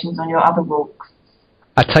destinations on your other walks?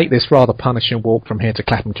 I take this rather punishing walk from here to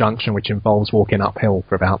Clapham Junction, which involves walking uphill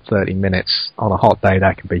for about 30 minutes. On a hot day,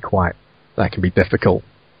 that can be difficult.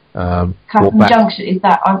 Clapham Junction, is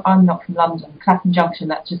that... I'm not from London. Clapham Junction,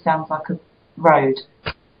 that just sounds like a road.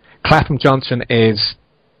 Clapham Junction is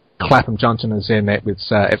in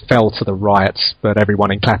it fell to the riots, but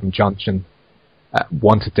everyone in Clapham Junction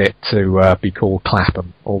wanted it to be called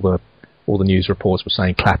Clapham. All the news reports were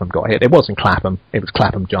saying Clapham got hit. It wasn't Clapham, it was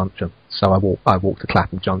Clapham Junction. So I walked to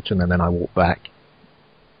Clapham Junction and then I walked back.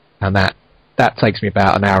 And that takes me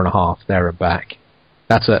about an hour and a half there and back.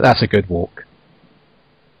 That's a good walk.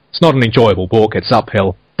 It's not an enjoyable walk, it's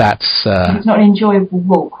uphill. It's not an enjoyable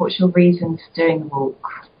walk. What's your reason for doing the walk?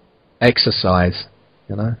 Exercise,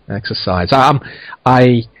 exercise. I'm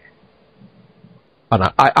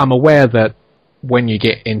aware that when you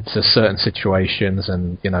get into certain situations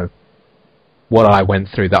and, what I went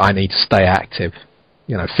through, that I need to stay active,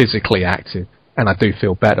 physically active, and I do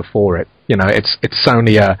feel better for it. It's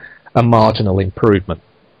only a marginal improvement,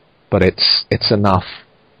 but it's enough.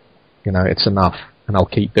 It's enough, and I'll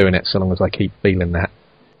keep doing it so long as I keep feeling that.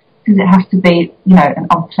 Does it have to be, an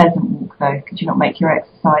unpleasant walk though? Could you not make your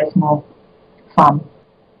exercise more fun?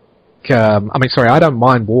 I don't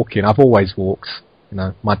mind walking. I've always walked. You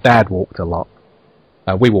know, my dad walked a lot.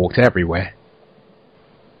 We walked everywhere.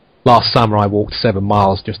 Last summer I walked 7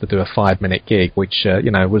 miles just to do a 5-minute gig, which,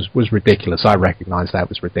 was ridiculous. I recognise that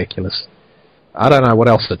was ridiculous. I don't know what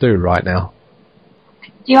else to do right now.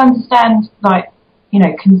 Do you understand,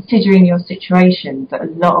 considering your situation, that a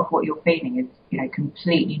lot of what you're feeling is,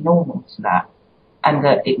 completely normal to that? And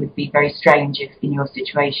that it would be very strange if in your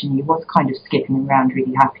situation you was kind of skipping around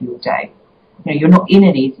really happy all day. You're not in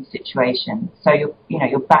an easy situation, so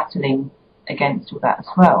you're battling against all that as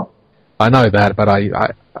well. I know that, but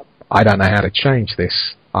I don't know how to change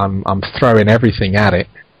this. I'm throwing everything at it,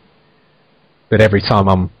 but every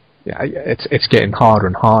time it's getting harder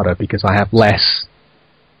and harder because I have less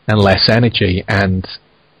and less energy, and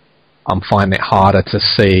I'm finding it harder to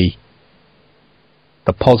see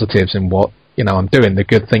the positives in what I'm doing. The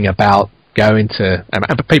good thing about going to,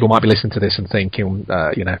 and people might be listening to this and thinking,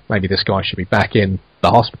 maybe this guy should be back in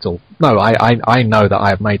the hospital. No, I know that I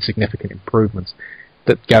have made significant improvements.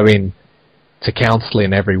 That going to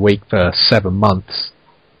counselling every week for 7 months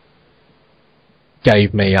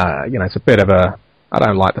gave me, it's a bit of I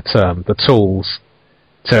don't like the term, the tools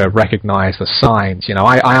to recognise the signs.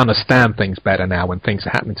 I understand things better now when things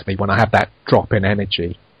are happening to me. When I have that drop in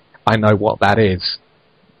energy, I know what that is.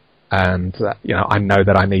 And, I know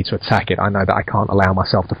that I need to attack it. I know that I can't allow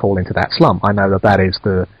myself to fall into that slump. I know that is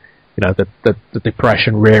the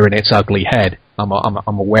depression rearing its ugly head. I'm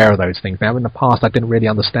aware of those things. Now, in the past, I didn't really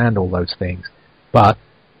understand all those things. But,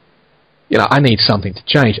 I need something to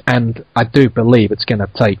change. And I do believe it's going to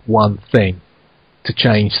take one thing to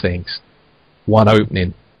change things. One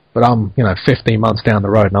opening. But I'm, 15 months down the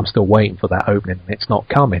road and I'm still waiting for that opening and it's not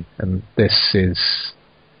coming. And this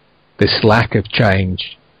lack of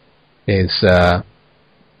change is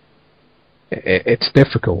it's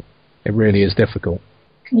difficult. It really is difficult.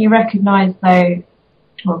 Can you recognise, though,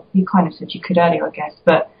 well, you kind of said you could earlier, I guess,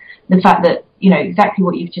 but the fact that, exactly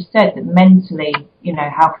what you've just said, that mentally,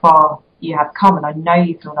 how far you have come, and I know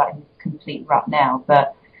you feel like in this complete rut now,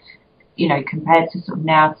 but, compared to sort of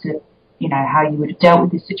now to, how you would have dealt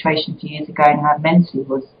with this situation a few years ago and how mentally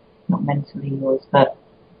was, not mentally yours, but,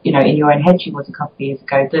 in your own head you was a couple of years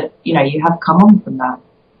ago, that, you have come on from that.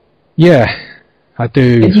 Yeah, I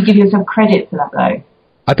do. Do you give yourself credit for that, though?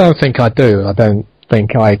 I don't think I do. I don't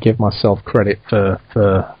think I give myself credit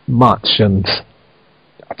for much, and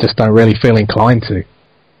I just don't really feel inclined to.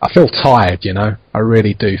 I feel tired, I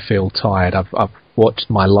really do feel tired. I've watched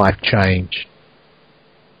my life change,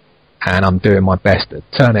 and I'm doing my best to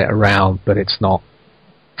turn it around, but it's not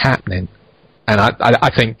happening. And I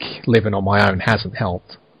think living on my own hasn't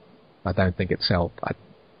helped. I don't think it's helped.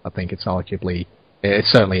 I think it's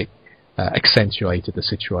certainly accentuated the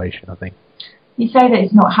situation, I think. You say that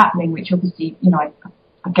it's not happening, which obviously,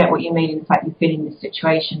 I get what you mean in the fact you've been in this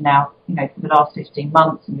situation now, for the last 15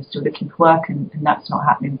 months and you're still looking for work and that's not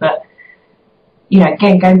happening. But,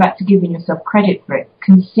 again, going back to giving yourself credit for it,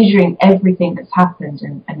 considering everything that's happened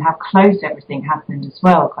and how close everything happened as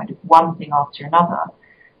well, kind of one thing after another.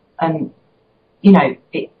 And,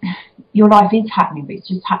 your life is happening, but it's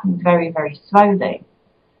just happening very, very slowly.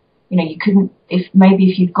 You couldn't, if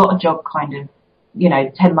you'd got a job kind of,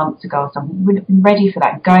 10 months ago or something, you wouldn't have been ready for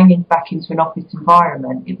that. Going back into an office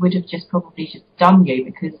environment, it would have probably done you,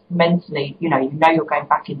 because mentally, you're going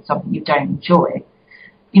back into something you don't enjoy.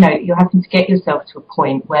 You're having to get yourself to a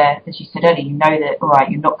point where, as you said earlier, you know that, all right,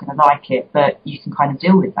 you're not going to like it, but you can kind of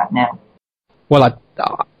deal with that now. Well,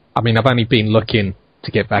 I've only been looking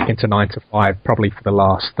to get back into 9 to 5 probably for the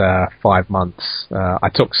last 5 months. I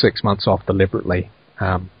took 6 months off deliberately.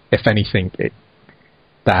 If anything,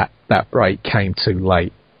 that break came too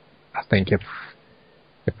late. I think if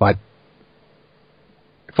I'd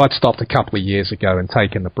stopped a couple of years ago and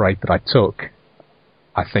taken the break that I took,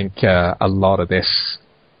 I think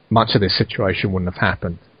much of this situation wouldn't have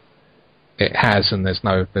happened. It has, and there's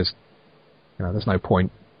no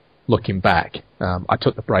point looking back. I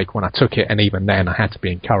took the break when I took it, and even then I had to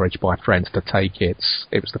be encouraged by friends to take it.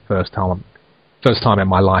 It was the first time in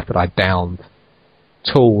my life that I downed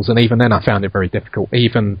tools, and even then I found it very difficult.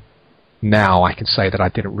 Even now I can say that I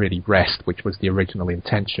didn't really rest, which was the original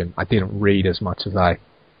intention. I didn't read as much as I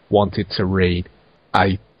wanted to read.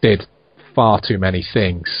 I did far too many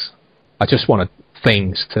things. I just wanted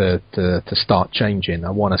things to start changing. I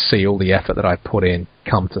want to see all the effort that I put in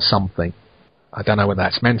come to something. I don't know whether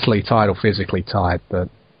that's mentally tired or physically tired, but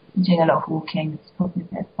I'm doing a lot of walking. It's probably a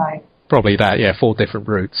bit of both. Probably that, yeah, 4 different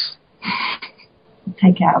routes.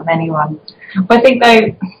 Take it out of anyone. But I think, though,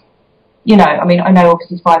 I know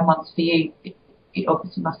obviously 5 months for you, it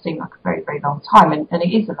obviously must seem like a very, very long time, and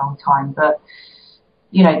it is a long time, but,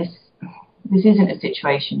 this isn't a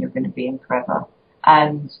situation you're going to be in forever.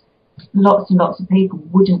 And lots and lots of people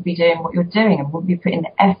wouldn't be doing what you're doing and wouldn't be putting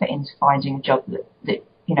the effort into finding a job that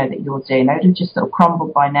you're doing. They would have just sort of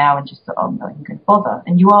crumbled by now and just thought, oh, I'm not even going to bother.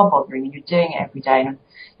 And you are bothering and you're doing it every day. And,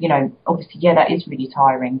 obviously, yeah, that is really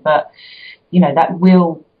tiring, but, that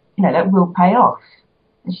will pay off.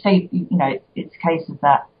 As you say, it's a case of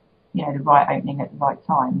that, the right opening at the right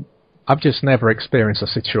time. I've just never experienced a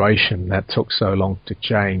situation that took so long to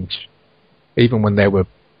change. Even when there were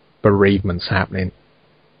bereavements happening,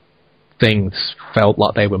 things felt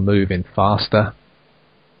like they were moving faster.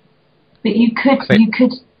 But you could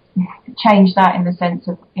change that in the sense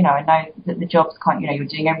of, I know that the jobs can't, you're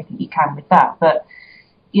doing everything you can with that, but,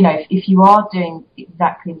 if you are doing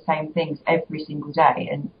exactly the same things every single day,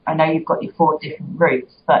 and I know you've got your 4 different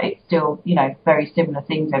routes, but it's still, very similar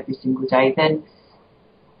things every single day, then,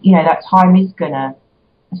 that time is going to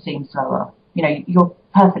seem slower. You're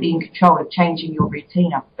perfectly in control of changing your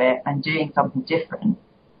routine up a bit and doing something different.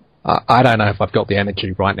 I don't know if I've got the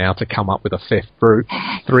energy right now to come up with a 5th route.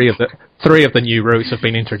 Three of the new routes have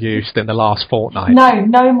been introduced in the last fortnight.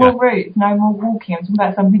 No more routes, no more walking. I'm talking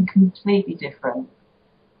about something completely different.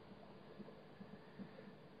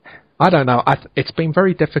 I don't know. It's been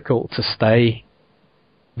very difficult to stay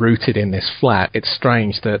rooted in this flat. It's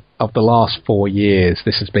strange that of the last 4 years,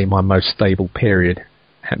 this has been my most stable period,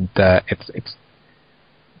 and it's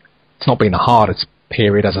not been the hardest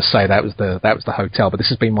period. As I say, that was the hotel, but this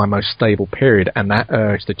has been my most stable period, and that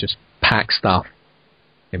urge to just pack stuff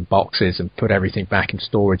in boxes and put everything back in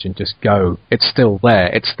storage and just go, it's still there.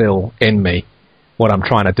 It's still in me. What I'm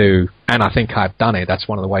trying to do, and I think I've done it. That's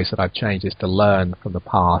one of the ways that I've changed, is to learn from the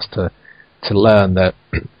past, to learn that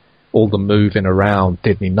all the moving around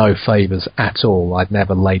did me no favours at all. I'd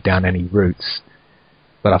never laid down any roots,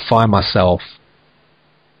 but I find myself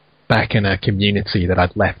back in a community that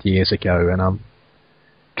I'd left years ago, and I'm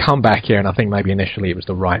come back here, and I think maybe initially it was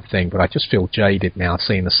the right thing, but I just feel jaded now,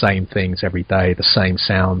 seeing the same things every day, the same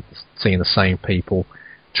sounds, seeing the same people,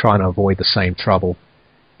 trying to avoid the same trouble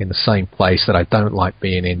in the same place that I don't like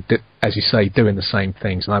being in, as you say, doing the same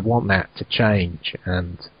things, and I want that to change.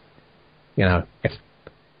 And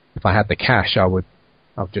if I had the cash, I'll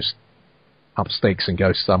just up sticks and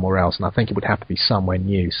go somewhere else, and I think it would have to be somewhere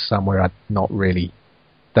new, somewhere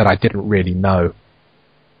that I didn't really know.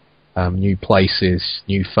 New places,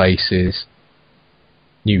 new faces,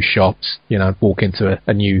 new shops. Walk into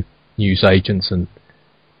a new newsagent and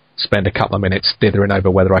spend a couple of minutes dithering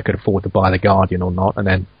over whether I could afford to buy the Guardian or not, and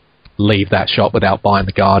then leave that shop without buying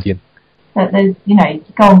the Guardian. But there's, you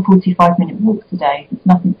go on 45-minute walks a day. There's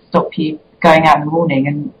nothing to stop you going out in the morning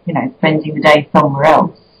and, spending the day somewhere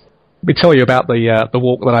else. Let me tell you about the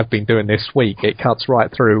walk that I've been doing this week. It cuts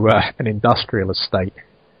right through an industrial estate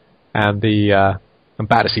and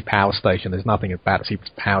Battersea Power Station. There's nothing at Battersea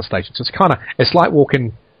Power Station, so it's like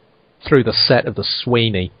walking through the set of the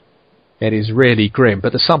Sweeney. It is really grim,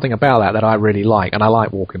 but there's something about that I really like, and I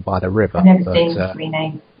like walking by the river. I've never seen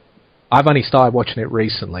Sweeney. I've only started watching it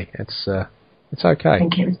recently. It's okay. I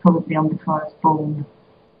think it was probably on before I was born.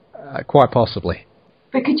 Quite possibly.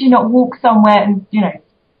 But could you not walk somewhere and,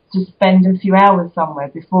 just spend a few hours somewhere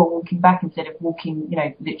before walking back instead of walking,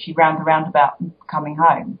 literally round the roundabout and coming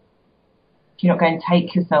home? Do you not go and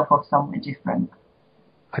take yourself off somewhere different?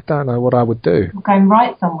 I don't know what I would do. Or go and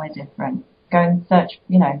write somewhere different. Go and search,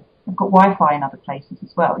 I've got Wi-Fi in other places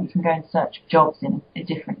as well. You can go and search jobs in a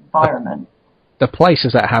different environment. The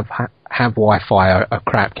places that have Wi-Fi are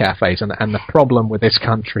crap cafes, and the problem with this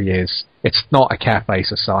country is it's not a cafe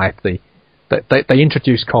society. They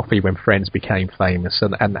introduced coffee when Friends became famous,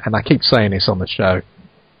 and I keep saying this on the show.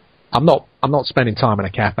 I'm not spending time in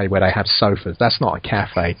a cafe where they have sofas. That's not a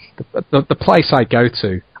cafe. The place I go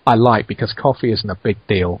to, I like because coffee isn't a big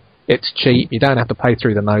deal. It's cheap. You don't have to pay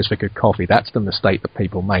through the nose for good coffee. That's the mistake that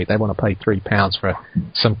people make. They want to pay £3 for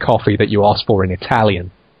some coffee that you ask for in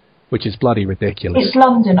Italian, which is bloody ridiculous. It's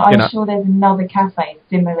London. I'm sure there's another cafe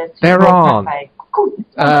similar to your cafe.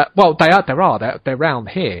 Well, there are. They're around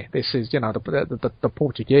here. This is, the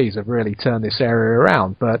Portuguese have really turned this area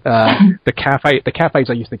around. But the cafes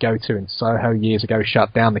I used to go to in Soho years ago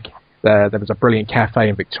shut down. There was a brilliant cafe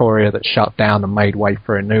in Victoria that shut down and made way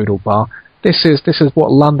for a noodle bar. This is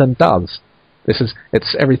what London does.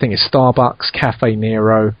 Everything is Starbucks, Cafe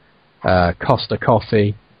Nero, Costa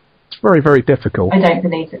Coffee. It's very, very difficult. I don't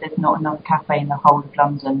believe that there's not another cafe in the whole of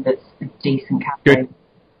London that's a decent cafe.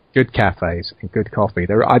 Good cafes and good coffee.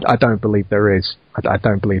 I don't believe there is. I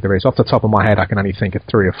don't believe there is. Off the top of my head, I can only think of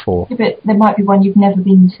 3 or 4. Yeah, but there might be one you've never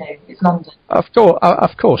been to. It's London. Of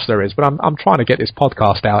course there is. But I'm trying to get this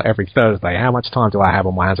podcast out every Thursday. How much time do I have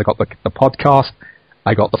on my hands? I got the podcast.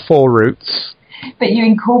 I got the 4 routes. But you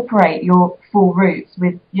incorporate your 4 routes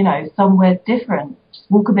with, somewhere different. Just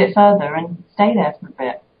walk a bit further and stay there for a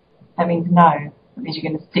bit. That means no. That means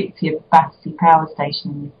you're going to stick to your Battersea Power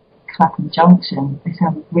Station and Clapham Junction. They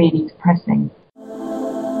sound really depressing.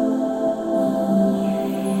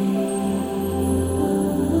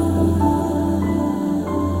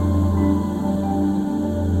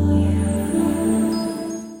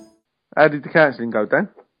 How did the counselling go, Dan?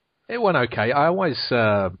 It went okay. I always,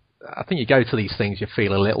 I think you go to these things, you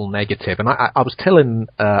feel a little negative. And I was telling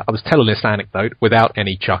this anecdote without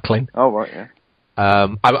any chuckling. Oh right, yeah. I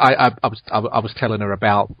was telling her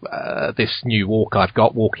about this new walk I've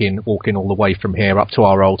got, walking all the way from here up to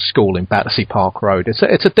our old school in Battersea Park Road. It's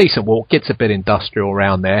a decent walk. Gets a bit industrial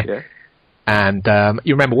around there. Yeah. And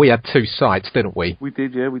you remember we had 2 sites, didn't we? We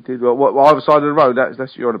did, yeah, we did. Well, either side of the road, that's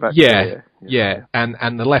what you're on about. Yeah.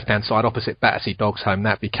 And the left-hand side opposite Battersea Dogs Home,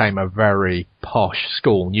 that became a very posh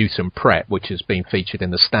school, Newton Prep, which has been featured in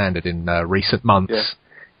the Standard in recent months.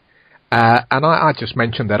 Yeah. And I just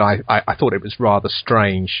mentioned that I thought it was rather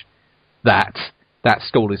strange that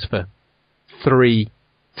school is for 3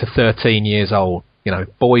 to 13 years old.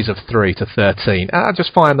 Boys of 3 to 13. And I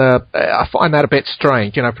just find that a bit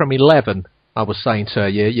strange. From 11, I was saying to her,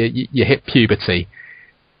 you hit puberty.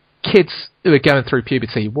 Kids who are going through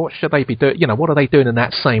puberty, what should they be doing? What are they doing in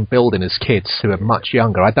that same building as kids who are much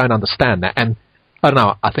younger? I don't understand that. And I don't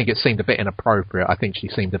know, I think it seemed a bit inappropriate. I think she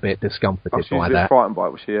seemed a bit discomforted by that. She was a bit frightened by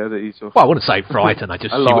it, was she? Well, I wouldn't say frightened.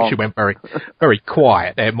 She went very, very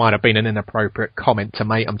quiet. There might have been an inappropriate comment to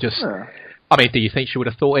make. Yeah. I mean, do you think she would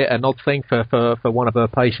have thought it an odd thing for one of her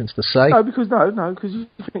patients to say? No, because you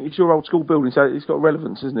think it's your old school building, so it's got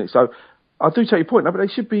relevance, isn't it? So I do take your point, but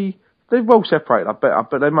they're well separated, I bet,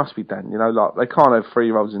 but they must be, Dan. Like they can't have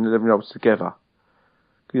 3-year-olds and 11-year-olds together.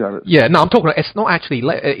 Yeah, no, I'm talking. It's not actually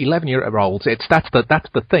 11-year-olds. That's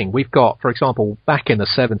the thing. We've got, for example, back in the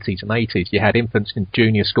 70s and 80s, you had infants in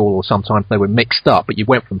junior school, or sometimes they were mixed up, but you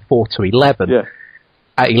went from 4 to 11. Yeah.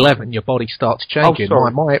 At 11, your body starts changing. Oh,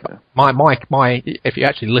 sorry. My. If you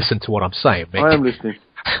actually listen to what I'm saying, Mick, I am listening.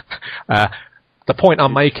 The point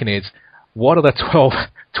I'm making is, what are the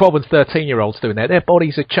 12 and 13-year-olds doing there? Their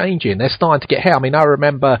bodies are changing. They're starting to get hair. I mean,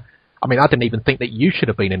 I didn't even think that you should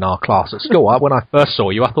have been in our class at school. When I first saw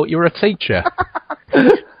you, I thought you were a teacher.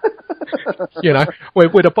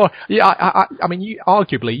 With a body. Yeah,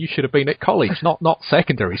 arguably you should have been at college, not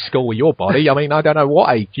secondary school with your body. I mean, I don't know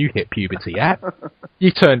what age you hit puberty at.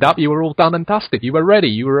 You turned up, you were all done and dusted. You were ready.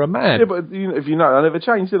 You were a man. Yeah, but if I never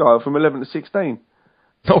changed, did I? From 11 to 16.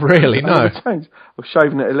 Not really, no. I never changed. I was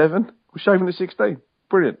shaving at 11. I was shaving at 16.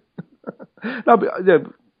 Brilliant. No, but yeah,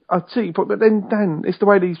 I see. But then, Dan, it's the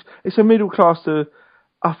way it's a middle class to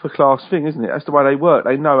upper class thing, isn't it? That's the way they work.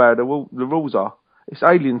 They know how the rules are. It's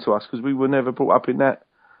alien to us because we were never brought up in that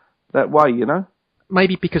way,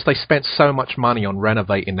 Maybe because they spent so much money on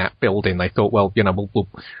renovating that building, they thought, well,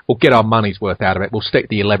 we'll get our money's worth out of it. We'll stick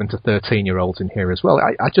the 11 to 13-year-olds in here as well.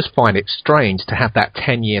 I just find it strange to have that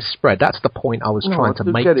 10-year spread. That's the point I was trying to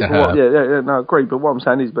make to her. I agree. But what I'm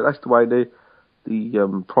saying is, but that's the way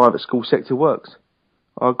the private school sector works.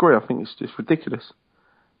 I agree. I think it's just ridiculous.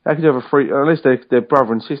 How could you have unless they're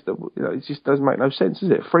brother and sister? It just doesn't make no sense, is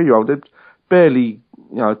it? A 3-year-old, they're barely,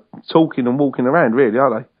 talking and walking around, really, are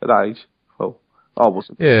they? At that age. Well, I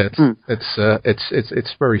wasn't. Yeah,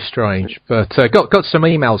 it's very strange. But got some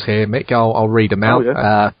emails here, Mick. I'll read them out. Oh,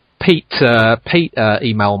 yeah. Pete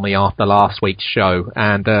emailed me after last week's show,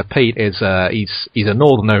 and Pete is he's a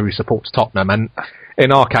northerner who supports Tottenham, and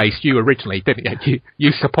in our case, you originally didn't you?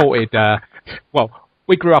 You supported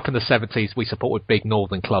we grew up in the 70s. We supported big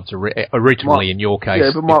northern clubs originally. In your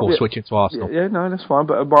case, before switching to Arsenal. Yeah, no, that's fine.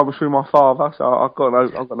 But mine was through my father, so I've got no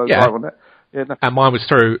right on that. Yeah, no. And mine was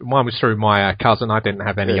through my cousin. I didn't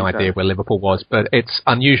have any idea where Liverpool was, but it's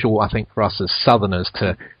unusual, I think, for us as Southerners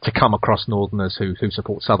to come across Northerners who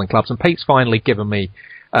support Southern clubs. And Pete's finally given me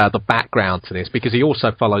the background to this because he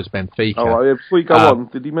also follows Benfica. Oh, right, before you go on,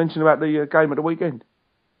 did he mention about the game at the weekend?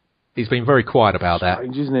 He's been very quiet about that.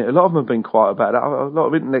 Strange, isn't it? A lot of them have been quiet about that. A lot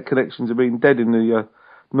of internet connections have been dead in the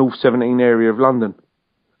North 17 area of London.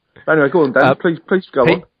 Anyway, go on, Dan. Please go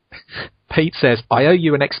on. Pete says, I owe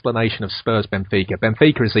you an explanation of Spurs Benfica.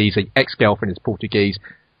 Benfica is easy. Ex-girlfriend is Portuguese.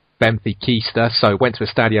 Benfiquista, so went to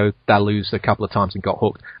Estadio da Luz a couple of times and got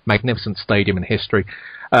hooked. Magnificent stadium in history.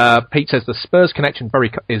 Pete says the Spurs connection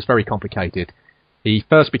is very complicated. He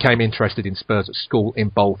first became interested in Spurs at school in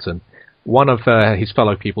Bolton. one of his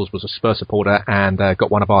fellow pupils was a Spurs supporter and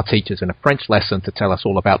got one of our teachers in a French lesson to tell us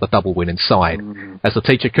all about the double win inside. As the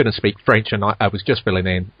teacher couldn't speak French and I was just filling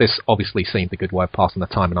in, this obviously seemed a good way of passing the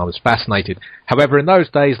time and I was fascinated. However, in those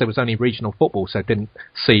days there was only regional football, so I didn't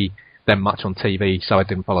see them much on TV, so I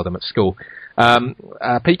didn't follow them at school.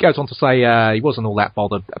 Pete goes on to say he wasn't all that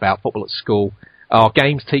bothered about football at school. Our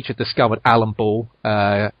games teacher discovered Alan Ball.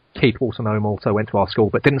 Keith Walton also went to our school,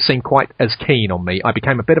 but didn't seem quite as keen on me. I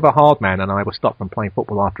became a bit of a hard man, and I was stopped from playing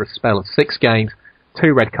football after a spell of 6 games,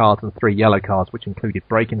 2 red cards and 3 yellow cards, which included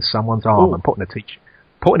breaking someone's arm and putting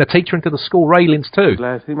a teacher into the school railings too.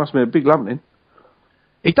 He must have been a big lump then.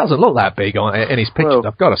 He doesn't look that big in his pictures,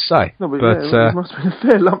 I've got to say. No, but it must have been a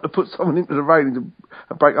fair lump to put someone into the railings and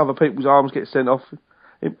break other people's arms, get sent off.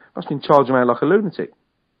 It must have been charging around like a lunatic.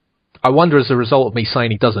 I wonder, as a result of me saying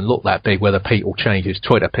he doesn't look that big, whether Pete will change his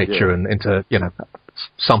Twitter picture and into,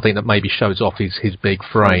 something that maybe shows off his big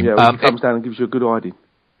frame. Yeah, he comes down and gives you a good idea.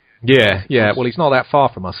 Yeah. Well, he's not that far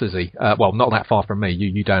from us, is he? Well, not that far from me.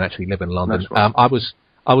 You don't actually live in London. Right.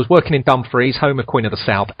 I was working in Dumfries, home of Queen of the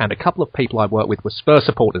South, and a couple of people I worked with were Spurs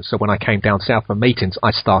supporters, so when I came down south for meetings, I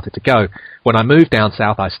started to go. When I moved down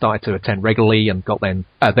south, I started to attend regularly and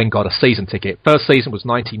then got a season ticket. First season was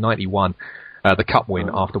 1991. The cup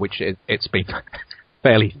win, after which it's been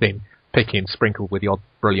fairly thin picking, sprinkled with the odd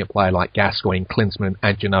brilliant player like Gascoigne, Klinsmann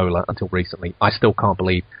and Ginola until recently. I still can't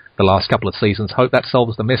believe the last couple of seasons. Hope that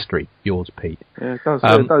solves the mystery. Yours, Pete. Yeah, it does.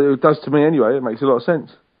 It does to me anyway. It makes a lot of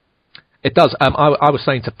sense. It does. I was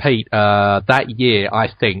saying to Pete, that year, I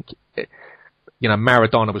think,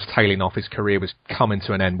 Maradona was tailing off. His career was coming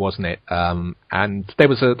to an end, wasn't it? And there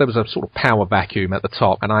was a sort of power vacuum at the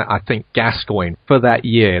top. And I think Gascoigne, for that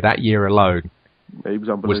year alone, he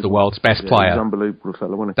was the world's best player. He was unbelievable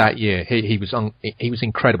fella, wasn't he? That year, he was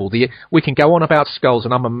incredible. We can go on about Scholes,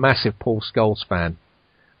 and I'm a massive Paul Scholes fan.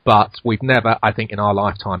 But we've never, I think, in our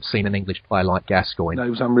lifetime, seen an English player like Gascoigne. No, he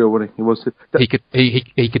was unreal, wasn't he?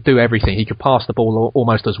 He could do everything. He could pass the ball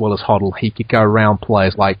almost as well as Hoddle. He could go around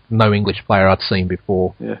players like no English player I'd seen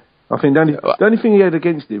before. Yeah, I think the only thing he had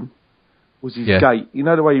against him was his gait. You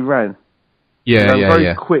know the way he ran.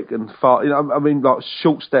 Very quick and far. I mean, like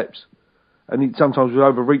short steps, and he sometimes would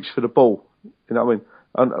overreach for the ball. You know what I mean?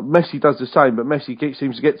 And Messi does the same, but Messi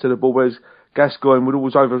seems to get to the ball, whereas Gascoigne would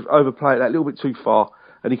always overplay it that little bit too far.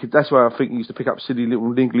 And that's where I think he used to pick up silly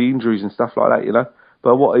little niggly injuries and stuff like that,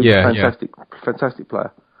 But what a fantastic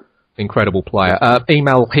player. Incredible player.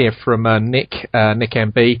 Email here from Nick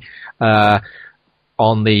MB,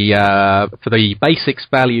 on for the Basics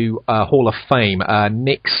Value Hall of Fame.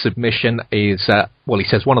 Nick's submission is, he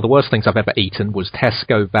says, one of the worst things I've ever eaten was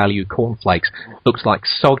Tesco Value cornflakes. Looks like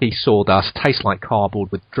soggy sawdust, tastes like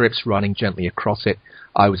cardboard with drips running gently across it.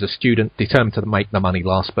 I was a student, determined to make the money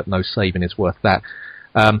last, but no saving is worth that.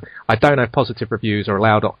 I don't know if positive reviews are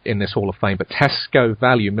allowed in this Hall of Fame, but Tesco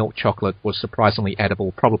Value milk chocolate was surprisingly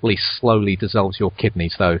edible. Probably slowly dissolves your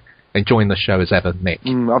kidneys, though. Enjoying the show as ever, Nick.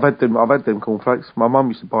 I've had them cornflakes. My mum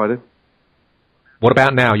used to buy them. What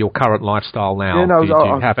about now? Your current lifestyle now? Yeah, no, do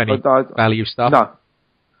you have any value stuff?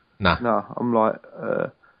 No. I'm like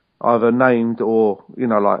either named or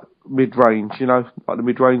like mid-range. Like the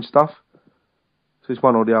mid-range stuff. So it's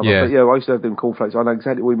one or the other. Yeah. But I used to have them cornflakes. I know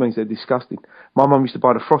exactly what he means. They're disgusting. My mum used to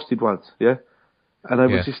buy the frosted ones, and they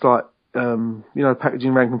were just like,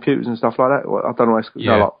 packaging around computers and stuff like that. I don't know what it's called,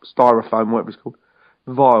 like styrofoam, whatever it's called.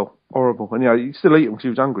 Vile, horrible. And you still eat them because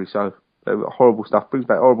you was hungry, so they were horrible stuff. Brings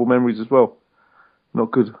back horrible memories as well.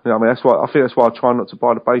 Not good. I mean, I think that's why I try not to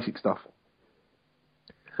buy the basic stuff.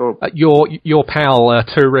 Your pal,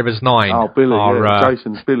 Two Rivers 9. Oh, Billy,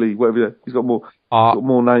 Jason, Billy, whatever. He's got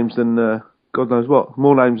more names than God knows what.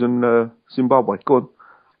 More names than Zimbabwe. Go on.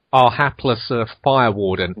 Our hapless fire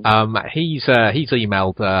warden. He's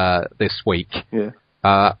emailed this week.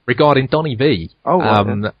 Regarding Donny V.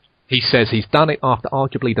 He says he's done it after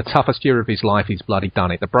arguably the toughest year of his life. He's bloody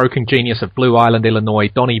done it. The broken genius of Blue Island, Illinois,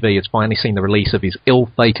 Donny V has finally seen the release of his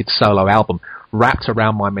ill-fated solo album. Wrapped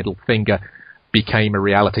Around My Middle Finger became a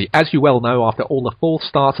reality. As you well know, after all the false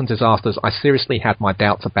starts and disasters, I seriously had my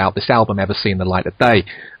doubts about this album ever seeing the light of day.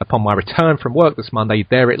 Upon my return from work this Monday,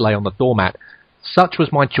 there it lay on the doormat. Such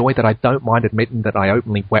was my joy that I don't mind admitting that I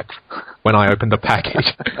openly wept when I opened the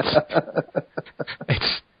package.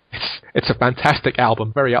 It's a fantastic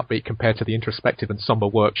album, very upbeat compared to the introspective and somber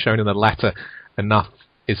work shown in the latter Enough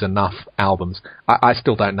is Enough albums. I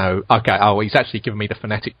still don't know. Okay, he's actually given me the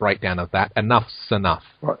phonetic breakdown of that. Enough's enough.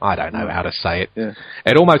 Right. I don't know how to say it. Yeah.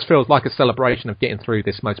 It almost feels like a celebration of getting through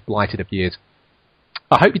this most blighted of years.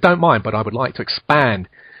 I hope you don't mind, but I would like to expand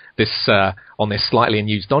on this slightly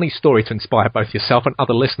amused Donny story to inspire both yourself and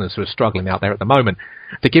other listeners who are struggling out there at the moment.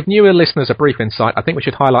 To give newer listeners a brief insight, I think we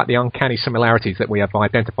should highlight the uncanny similarities that we have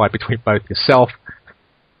identified between both yourself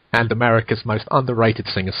and America's most underrated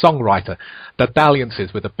singer-songwriter, the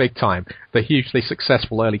dalliances with the big time, the hugely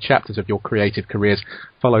successful early chapters of your creative careers,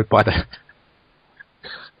 followed by the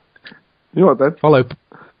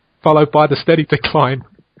followed by the steady decline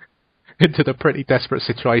into the pretty desperate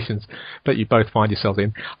situations that you both find yourselves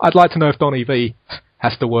in. I'd like to know if Donny V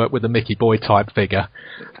has to work with a Mickey Boy type figure.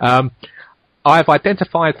 I've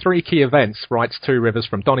identified 3 key events, writes Two Rivers,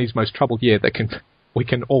 from Donny's most troubled year that we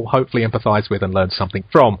can all hopefully empathise with and learn something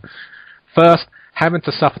from. First, having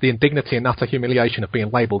to suffer the indignity and utter humiliation of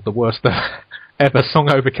being labelled the worst ever Song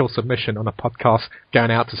Overkill submission on a podcast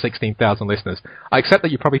going out to 16,000 listeners. I accept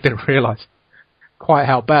that you probably didn't realise quite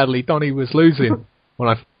how badly Donny was losing when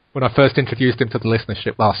I first introduced him to the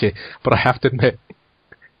listenership last year, but I have to admit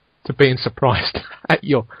to being surprised at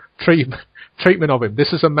your treatment of him.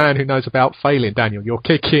 This is a man who knows about failing, Daniel. Your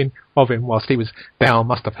kicking of him whilst he was down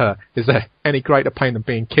must have hurt. Is there any greater pain than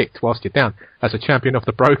being kicked whilst you're down? As a champion of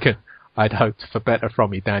the broken, I'd hoped for better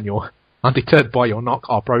from you, Daniel. Undeterred by your knock,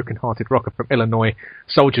 our broken-hearted rocker from Illinois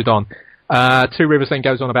soldiered on. Two Rivers then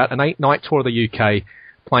goes on about an 8-night tour of the UK,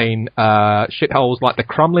 playing shitholes like the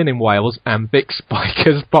Crumlin in Wales and Vic's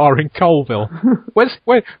Bikers Bar in Colville.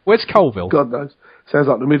 Where's Colville? God knows. Sounds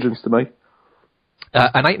like the Midlands to me.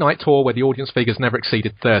 An 8-night tour where the audience figures never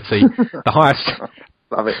exceeded 30. The highest...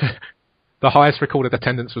 Love it. The highest recorded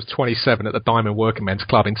attendance was 27 at the Diamond Working Men's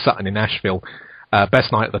Club in Sutton in Asheville.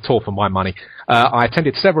 Best night of the tour for my money. I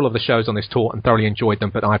attended several of the shows on this tour and thoroughly enjoyed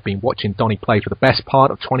them, but I've been watching Donny play for the best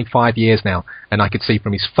part of 25 years now, and I could see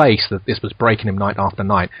from his face that this was breaking him night after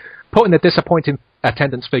night. Putting the disappointing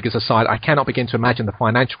attendance figures aside, I cannot begin to imagine the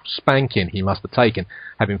financial spanking he must have taken,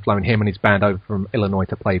 having flown him and his band over from Illinois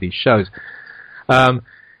to play these shows.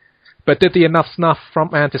 But did the Enough Snuff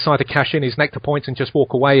frontman decide to cash in his nectar points and just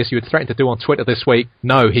walk away as you had threatened to do on Twitter this week?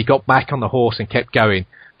 No, he got back on the horse and kept going.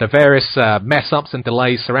 The various mess-ups and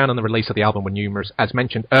delays surrounding the release of the album were numerous. As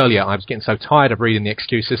mentioned earlier, I was getting so tired of reading the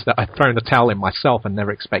excuses that I'd thrown the towel in myself and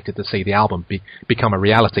never expected to see the album become a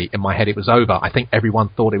reality. In my head, it was over. I think everyone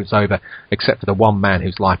thought it was over, except for the one man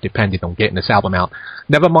whose life depended on getting this album out.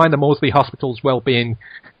 Never mind the Maudsley Hospital's well-being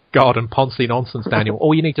God and Ponzi nonsense, Daniel.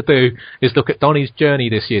 All you need to do is look at Donny's journey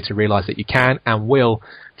this year to realise that you can and will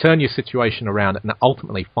turn your situation around and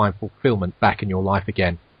ultimately find fulfilment back in your life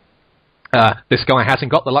again. This guy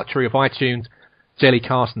hasn't got the luxury of iTunes,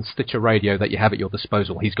 Jellycast and Stitcher Radio that you have at your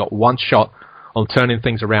disposal. He's got one shot on turning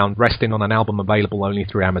things around, resting on an album available only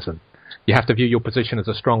through Amazon. You have to view your position as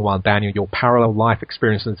a strong one, Daniel. Your parallel life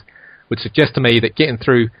experiences would suggest to me that getting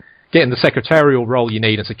the secretarial role you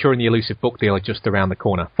need and securing the elusive book deal are just around the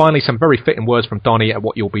corner. Finally, some very fitting words from Donny at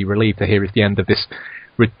what you'll be relieved to hear is the end of this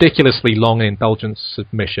ridiculously long indulgence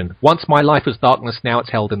submission. Once my life was darkness, now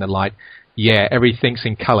it's held in the light. Yeah, everything's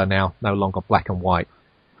in colour now, no longer black and white.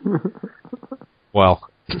 Well,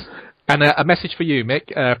 and a message for you,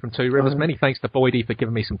 Mick, from Two Rivers. Many thanks to Boydie for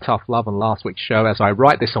giving me some tough love on last week's show. As I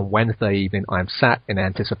write this on Wednesday evening, I am sat in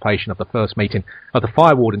anticipation of the first meeting of the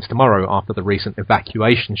fire wardens tomorrow after the recent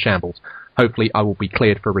evacuation shambles. Hopefully I will be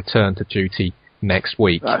cleared for return to duty next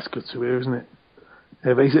week. That's good to hear, isn't it?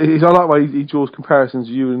 Yeah, but I like the way he draws comparisons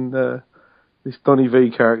of you and this Donny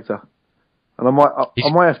V character. And I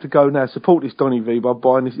might have to go now support this Donny V by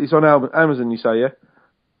buying this. It's on Amazon, you say, yeah?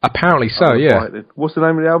 Apparently so, yeah. What's the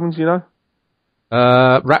name of the album, do you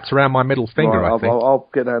know? Wrapped Around My Middle Finger, right, I think. I'll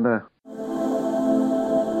get that now.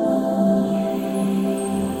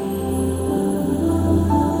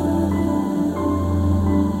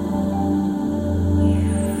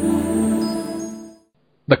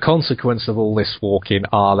 The consequence of all this walking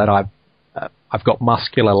are that I've got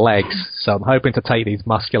muscular legs, so I'm hoping to take these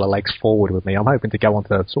muscular legs forward with me. I'm hoping to go on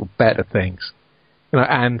to sort of better things.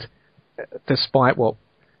 And despite what,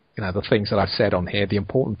 the things that I've said on here, the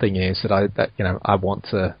important thing is that I want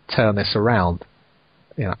to turn this around.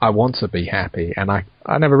 I want to be happy, and I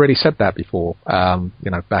never really said that before,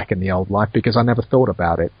 back in the old life, because I never thought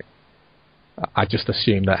about it. I just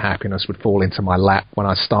assumed that happiness would fall into my lap when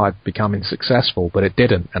I started becoming successful, but it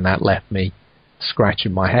didn't, and that left me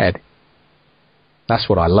scratching my head. That's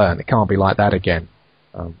what I learned. It can't be like that again.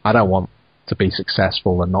 I don't want to be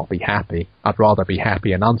successful and not be happy. I'd rather be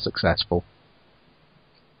happy and unsuccessful.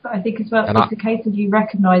 But I think as well, it's a case of you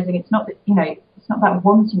recognising it's not that, it's not about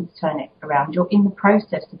wanting to turn it around. You're in the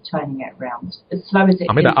process of turning it around. As slow as it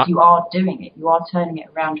is, you are doing it. You are turning it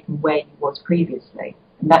around from where you was previously.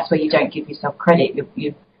 And that's where you don't give yourself credit.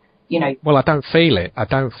 Well, I don't feel it.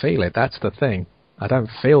 That's the thing. I don't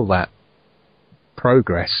feel that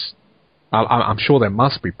progress. I'm sure there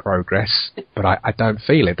must be progress, but I don't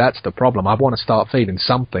feel it. That's the problem. I want to start feeling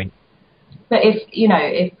something. But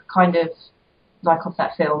if kind of like off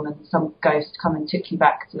that film and some ghost come and took you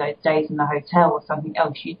back to those days in the hotel or something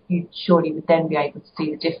else, you surely would then be able to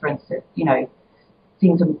see the difference that,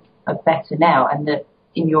 things are better now, and that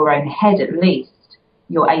in your own head at least,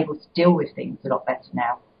 you're able to deal with things a lot better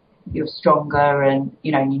now. You're stronger, and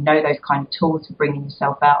you know those kind of tools for bringing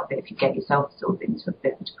yourself out of it if you get yourself sort of into a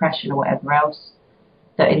bit of depression or whatever else.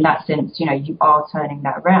 That in that sense, you are turning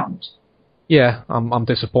that around. Yeah, I'm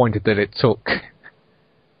disappointed that it took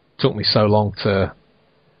me so long to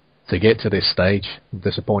get to this stage. I'm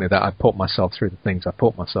disappointed that I put myself through the things I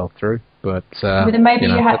put myself through. But then maybe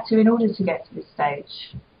you had to in order to get to this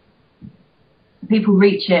stage. People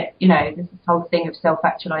reach it, there's this whole thing of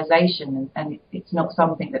self-actualization, and it's not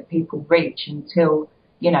something that people reach until,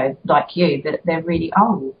 like you, that they're really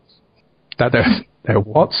old. That they're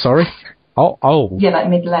what? Sorry? Oh, old? Yeah, like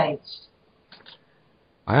middle-aged.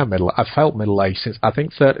 I am I felt middle-aged since, I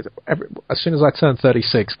think, as soon as I turned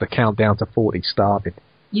 36, the countdown to 40 started.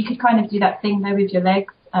 You could kind of do that thing, though, with your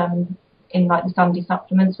legs, in like the Sunday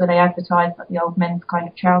supplements where they advertise like the old men's kind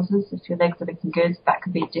of trousers. If your legs are looking good, that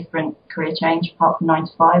could be a different career change apart from 9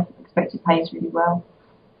 to 5. I expect it pays really well.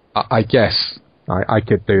 I guess I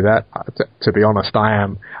could do that. To be honest,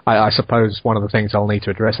 I suppose one of the things I'll need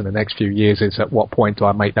to address in the next few years is at what point do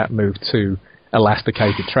I make that move to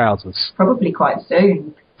elasticated trousers? Probably quite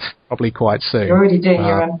soon. Probably quite soon. You're already doing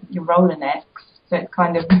your roller necks, so it's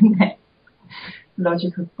kind of the next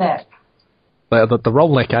logical step. The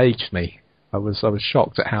roll neck aged me. I was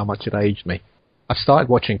shocked at how much it aged me. I started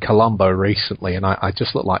watching Columbo recently, and I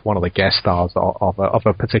just looked like one of the guest stars of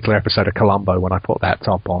a particular episode of Columbo when I put that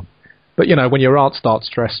top on. But when your aunt starts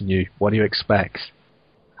stressing you, what do you expect?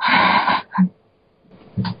 I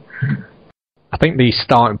think the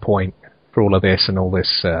starting point for all of this and all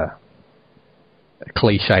this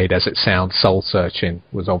cliched as it sounds, soul searching,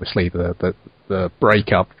 was obviously the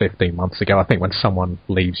breakup 15 months ago. I think when someone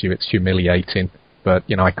leaves you, it's humiliating. But,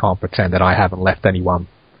 I can't pretend that I haven't left anyone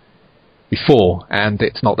before. And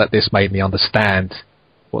it's not that this made me understand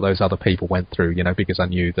what those other people went through, because I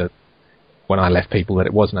knew that when I left people that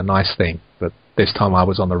it wasn't a nice thing. But this time I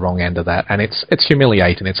was on the wrong end of that. And it's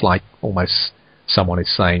humiliating. It's like almost someone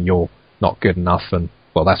is saying you're not good enough. And,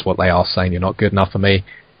 well, that's what they are saying. You're not good enough for me.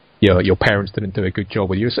 Your parents didn't do a good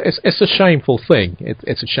job with you. It's a shameful thing.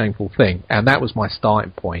 It's a shameful thing. And that was my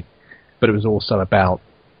starting point. But it was also about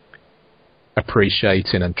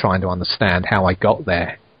appreciating and trying to understand how I got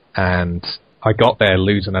there. And I got there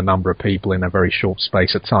losing a number of people in a very short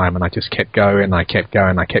space of time. And I just kept going, and I kept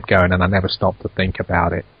going, and I never stopped to think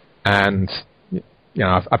about it. And,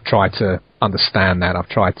 I've tried to understand that. I've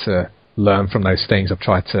tried to learn from those things. I've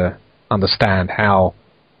tried to understand how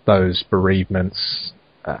those bereavements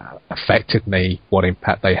affected me, what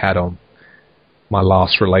impact they had on my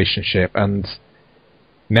last relationship, and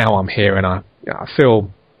now I'm here, and I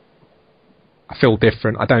feel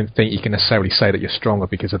different. I don't think you can necessarily say that you're stronger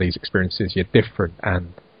because of these experiences. You're different,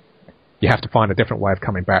 and you have to find a different way of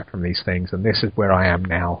coming back from these things, and this is where I am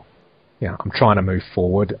now. I'm trying to move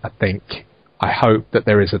forward. I hope that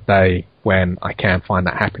there is a day when I can find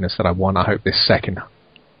that happiness that I want. I hope this second,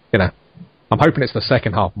 I'm hoping it's the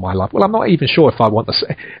second half of my life. Well, I'm not even sure if I want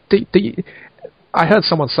to. I heard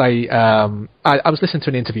someone say, I was listening to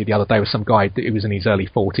an interview the other day with some guy who was in his early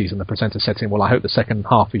 40s, and the presenter said to him, well, I hope the second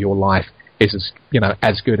half of your life is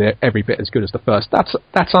as good, every bit as good as the first.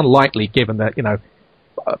 That's unlikely, given that,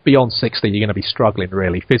 beyond 60, you're going to be struggling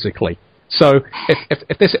really physically. So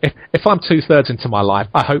if I'm 2/3 into my life,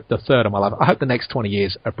 I hope the third of my life, I hope the next 20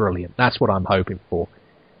 years are brilliant. That's what I'm hoping for.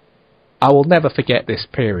 I will never forget this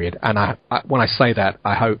period, and when I say that,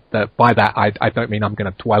 I hope that by that I don't mean I'm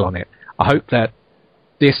going to dwell on it. I hope that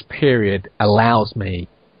this period allows me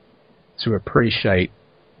to appreciate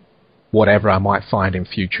whatever I might find in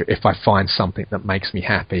future. If I find something that makes me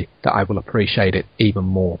happy, that I will appreciate it even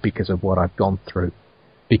more because of what I've gone through.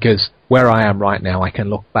 Because where I am right now, I can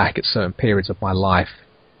look back at certain periods of my life,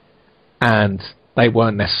 and they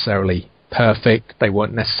weren't necessarily perfect. They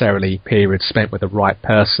weren't necessarily periods spent with the right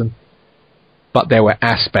person. But there were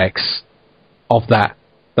aspects of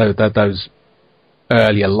those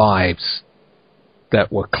earlier lives that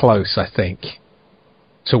were close, I think,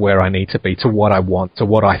 to where I need to be, to what I want, to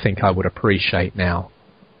what I think I would appreciate now.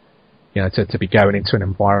 To be going into an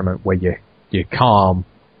environment where you're calm.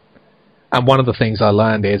 And one of the things I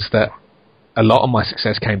learned is that a lot of my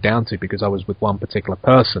success came down to because I was with one particular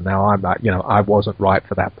person. Now I wasn't right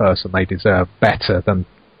for that person. They deserved better than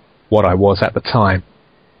what I was at the time.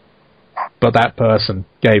 But that person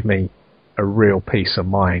gave me a real peace of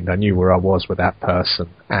mind. I knew where I was with that person,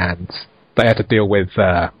 and they had to deal with,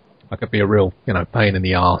 I could be a real, pain in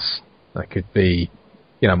the arse. I could be,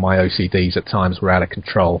 my OCDs at times were out of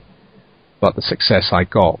control. But the success I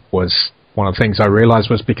got was, one of the things I realized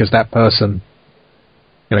was because that person,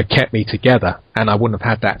 kept me together, and I wouldn't have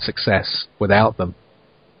had that success without them.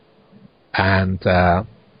 And,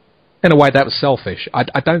 in a way, that was selfish.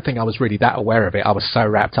 I don't think I was really that aware of it. I was so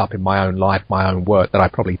wrapped up in my own life, my own work, that I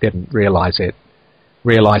probably didn't realize it.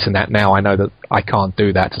 Realizing that now, I know that I can't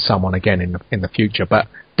do that to someone again in the future. But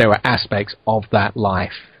there were aspects of that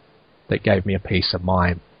life that gave me a peace of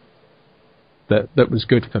mind that was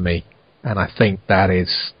good for me. And I think that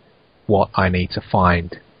is what I need to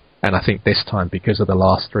find. And I think this time, because of the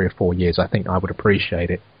last 3 or 4 years, I think I would appreciate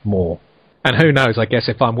it more. And who knows, I guess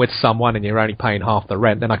if I'm with someone and you're only paying half the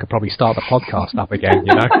rent, then I could probably start the podcast up again,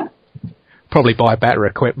 Probably buy better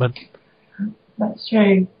equipment. That's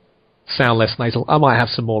true. Sound less nasal. I might have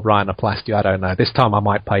some more rhinoplasty, I don't know. This time I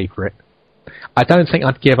might pay for it. I don't think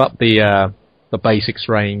I'd give up the basics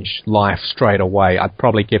range life straight away. I'd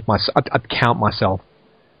probably I'd count myself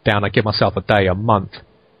down. I'd give myself a day, a month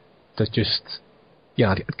to just,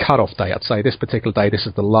 a cut-off day. I'd say this particular day, this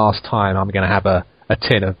is the last time I'm going to have a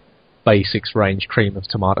tin of basics range cream of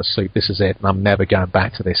tomato soup. This is it, and I'm never going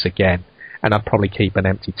back to this again. And I'd probably keep an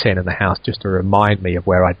empty tin in the house just to remind me of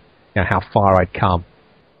where how far I'd come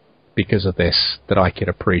because of this, that I could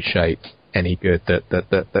appreciate any good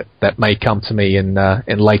that may come to me in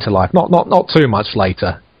later life. Not too much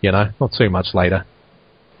later, not too much later.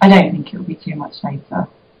 I don't think it'll be too much later.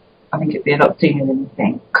 I think it'll be a lot sooner than you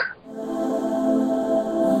think.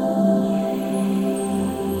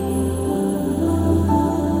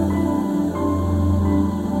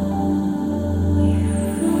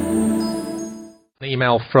 An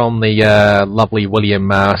email from the lovely William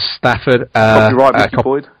Stafford. Copyright, Mickey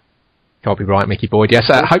Boyd. Copyright, Mickey Boyd. Yes,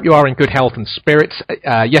 I hope you are in good health and spirits.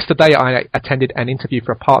 Yesterday I attended an interview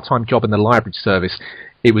for a part-time job in the library service.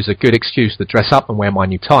 It was a good excuse to dress up and wear my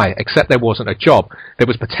new tie, except there wasn't a job. There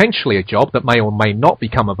was potentially a job that may or may not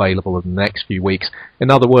become available in the next few weeks.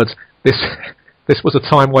 In other words, this was a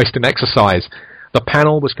time-wasting exercise. The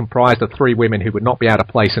panel was comprised of 3 women who would not be out of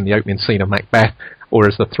place in the opening scene of Macbeth, or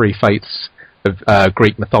as the 3 fates of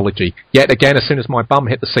Greek mythology. Yet again, as soon as my bum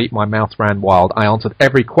hit the seat, my mouth ran wild. I answered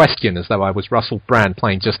every question as though I was Russell Brand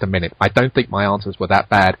playing Just a Minute. I don't think my answers were that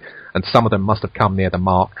bad, and some of them must have come near the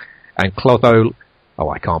mark. And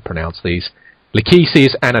I can't pronounce these.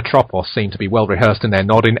 Lykeses and Atropos seemed to be well rehearsed in their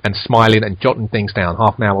nodding and smiling and jotting things down.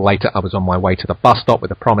 Half an hour later, I was on my way to the bus stop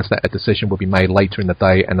with a promise that a decision would be made later in the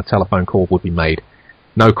day and a telephone call would be made.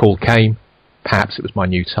 No call came. Perhaps it was my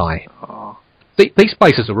new tie. These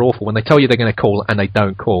places are awful when they tell you they're going to call and they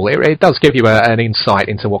don't call. It does give you an insight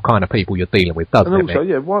into what kind of people you're dealing with, doesn't it? And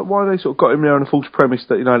also, why they sort of got him there on a false premise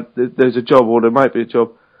that, there's a job or there might be a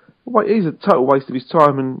job. Well, he's a total waste of his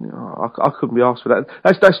time, and I couldn't be asked for that.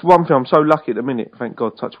 That's one thing. I'm so lucky at the minute, thank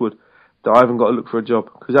God, touch wood, that I haven't got to look for a job,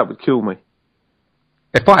 because that would kill me.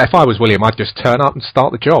 If I was William, I'd just turn up and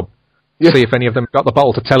start the job. Yeah. See if any of them got the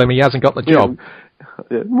bottle to tell him he hasn't got the job.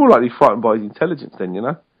 Yeah, more likely frightened by his intelligence then,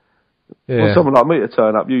 Yeah. Or someone like me to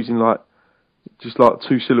turn up using just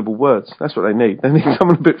 2-syllable words. That's what they need. They need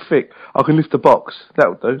someone a bit thick. I can lift a box. That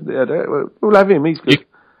would do. Yeah, we'll have him. He's good.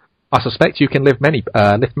 I suspect you can lift many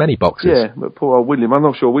boxes. Yeah, but poor old William. I'm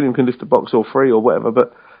not sure William can lift a box or 3 or whatever,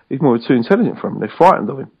 but he's more too intelligent for him. They're frightened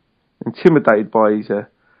of him, intimidated by his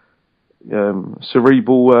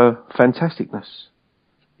cerebral fantasticness.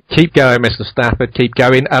 Keep going, Mr. Stafford. Keep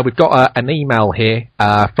going. We've got an email here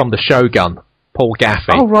from the Shogun, Paul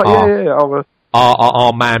Gaffey. Oh, right,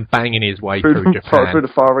 Our man banging his way through Japan. Through the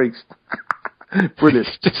Far East. Brilliant.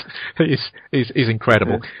 He's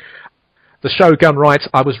incredible. Yeah. The Shogun writes,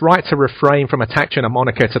 I was right to refrain from attaching a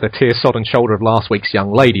moniker to the tear-sodden shoulder of last week's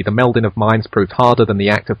young lady. The melding of minds proved harder than the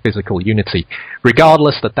act of physical unity.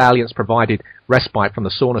 Regardless, the dalliance provided respite from the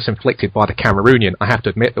soreness inflicted by the Cameroonian. I have to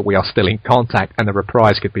admit that we are still in contact and the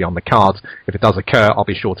reprise could be on the cards. If it does occur, I'll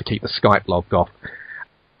be sure to keep the Skype logged off.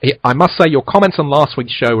 I must say your comments on last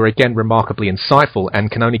week's show were again remarkably insightful and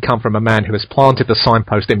can only come from a man who has planted the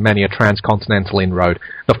signpost in many a transcontinental inroad.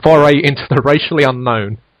 The foray into the racially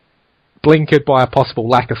unknown, blinkered by a possible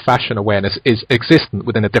lack of fashion awareness, is existent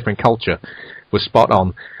within a different culture, was spot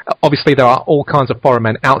on. Obviously there are all kinds of foreign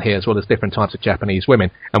men out here as well as different types of Japanese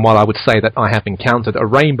women, and while I would say that I have encountered a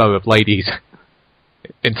rainbow of ladies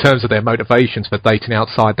in terms of their motivations for dating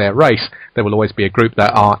outside their race, there will always be a group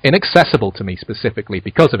that are inaccessible to me specifically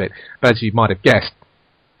because of it. But as you might have guessed,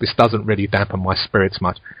 this doesn't really dampen my spirits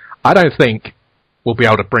much. I don't think will be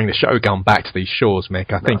able to bring the Shogun back to these shores,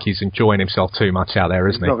 Mick. I think he's enjoying himself too much out there,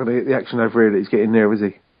 isn't he? He's not going to get the action over here that he's getting there, is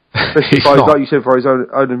he? Especially like you said, for his own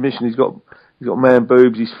admission, he's got man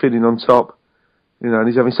boobs, he's thinning on top, and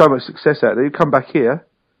he's having so much success out there. He'll come back here,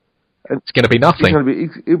 and it's going to be nothing.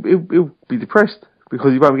 He'll be depressed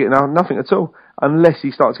because he won't be getting nothing at all unless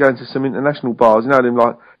he starts going to some international bars.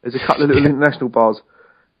 There's a couple of little international bars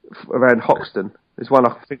around Hoxton. There's one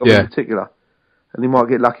I think of in particular. And he might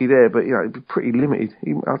get lucky there, but it'd be pretty limited.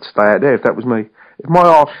 I'd stay out there if that was me. If my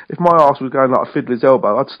arse was going like a fiddler's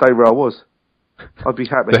elbow, I'd stay where I was. I'd be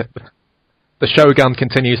happy. The Shogun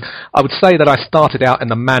continues. I would say that I started out in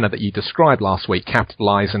the manner that you described last week,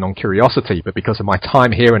 capitalising on curiosity, but because of my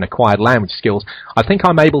time here and acquired language skills, I think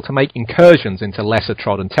I'm able to make incursions into lesser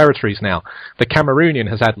trodden territories now. The Cameroonian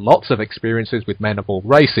has had lots of experiences with men of all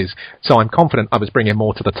races, so I'm confident I was bringing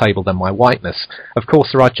more to the table than my whiteness. Of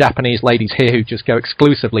course, there are Japanese ladies here who just go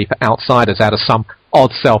exclusively for outsiders out of some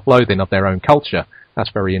odd self-loathing of their own culture.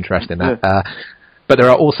 That's very interesting, that. Yeah. But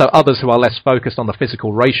there are also others who are less focused on the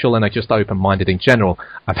physical, racial, and are just open-minded in general.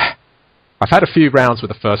 I've had a few rounds with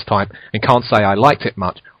the first type and can't say I liked it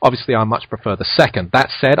much. Obviously, I much prefer the second. That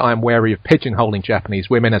said, I am wary of pigeonholing Japanese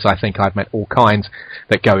women, as I think I've met all kinds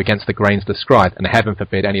that go against the grains described, and heaven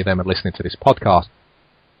forbid any of them are listening to this podcast.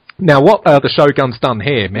 Now, what the Shogun's done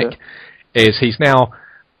here, Mick, is he's now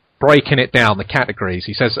breaking it down, the categories.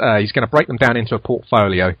 He says he's going to break them down into a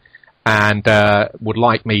portfolio, and would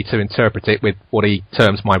like me to interpret it with what he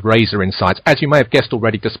terms my razor insights. As you may have guessed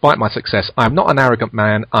already, despite my success, I am not an arrogant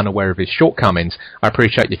man unaware of his shortcomings. I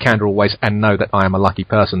appreciate your candour always and know that I am a lucky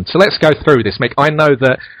person. So let's go through this, Mick. I know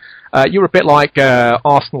that you're a bit like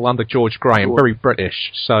Arsenal under George Graham, very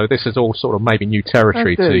British, so this is all sort of maybe new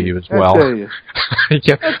territory to you as well. How dare you?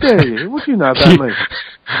 How dare you? What do you know about me?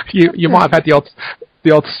 You might have had the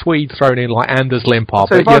odd Swede thrown in like Anders Limpar.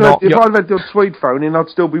 So if I'd had the odd Swede thrown in, I'd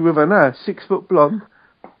still be with her now. 6 foot blonde.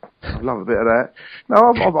 I'd love a bit of that. No,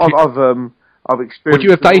 I've experienced. Would you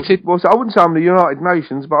have dated? Well, so I wouldn't say I'm the United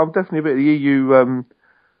Nations, but I'm definitely a bit of the EU.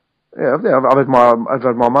 I've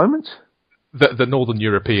had my moments. The Northern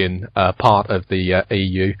European part of the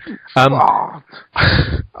EU.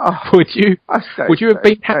 Would you have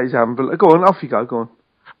been happy? Go on, off you go. Go on.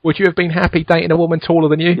 Would you have been happy dating a woman taller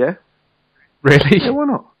than you? Yeah. Really? Yeah, why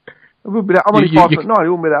not? It wouldn't be that. I'm only 5'9". It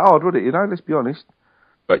wouldn't be that hard, would it? Let's be honest.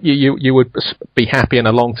 But you would be happy in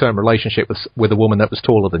a long-term relationship with a woman that was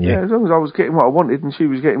taller than you. Yeah, as long as I was getting what I wanted and she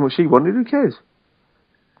was getting what she wanted, who cares?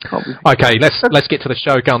 Okay, let's get to the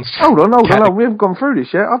Shoguns. Hold on. We haven't gone through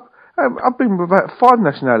this yet. I've been with about 5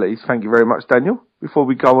 nationalities. Thank you very much, Daniel. Before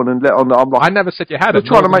we go on and let on, I never said you had. They're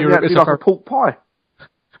trying to make me out like a pork pie.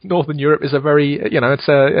 Northern Europe is a very,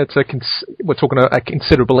 we're talking a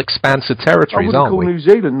considerable expanse of territories, aren't we? I wouldn't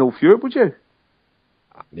call New Zealand North Europe, would you?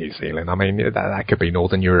 New Zealand, I mean, that could be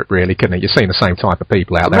Northern Europe, really, couldn't it? You're seeing the same type of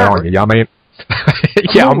people out there, aren't you? I mean,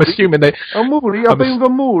 I'm assuming that... I've been with a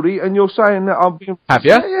Maori, and you're saying that I've been... Have you?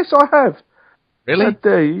 Yes, I have. Really? I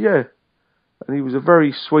dare you, yeah. And he was a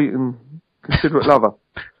very sweet and considerate lover.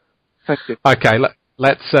 Thank you. Okay,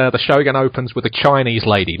 the Shogun opens with a Chinese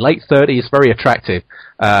lady, late 30s, very attractive.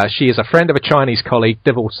 She is a friend of a Chinese colleague,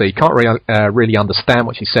 divorcee. Can't really understand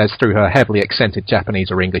what she says through her heavily accented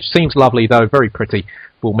Japanese or English. Seems lovely though, very pretty.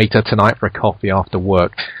 We'll meet her tonight for a coffee after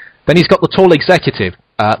work. Then he's got the tall executive,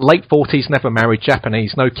 late 40s, never married,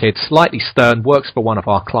 Japanese, no kids, slightly stern, works for one of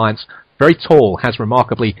our clients. Very tall, has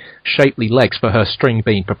remarkably shapely legs for her string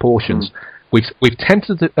bean proportions. We've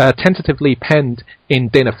tentatively penned in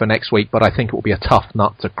dinner for next week, but I think it will be a tough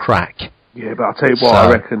nut to crack. Yeah, but I'll tell you what,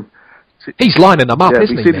 I reckon. He's lining them up,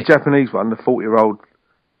 isn't he? See the Japanese one, the 40-year-old,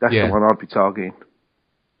 that's the one I'd be targeting.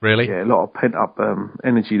 Really? Yeah, a lot of pent-up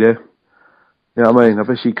energy there. You know what I mean? I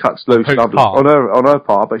bet she cuts loose lovely. On her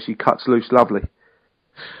part, I bet she cuts loose lovely.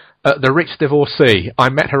 The rich divorcee. I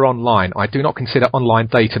met her online. I do not consider online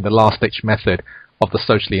dating the last-ditch method of the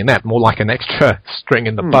socially inept, more like an extra string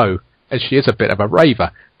in the bow, as she is a bit of a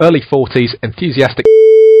raver. Early 40s, enthusiastic...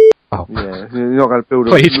 Oh. Yeah, you're not going to build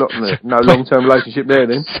no long-term relationship there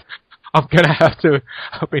then. I'm going to have to...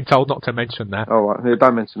 I've been told not to mention that. All right, yeah,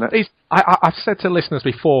 don't mention that. I've said to listeners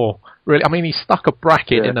before, really, I mean, he stuck a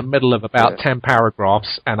bracket in the middle of about 10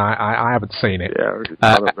 paragraphs, and I haven't seen it. Yeah,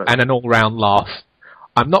 and an all-round laugh.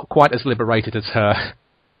 I'm not quite as liberated as her,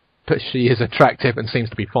 but she is attractive and seems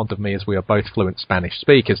to be fond of me as we are both fluent Spanish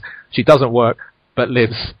speakers. She doesn't work, but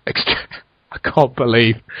lives I can't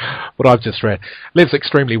believe what I've just read. Lives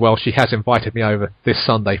extremely well. She has invited me over this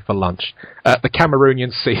Sunday for lunch. The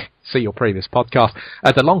Cameroonians, see your previous podcast.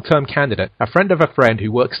 The long-term candidate, a friend of a friend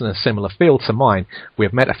who works in a similar field to mine. We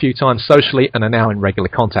have met a few times socially and are now in regular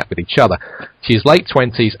contact with each other. She's late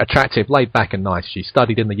 20s, attractive, laid back and nice. She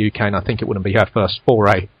studied in the UK and I think it wouldn't be her first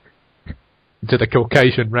foray into the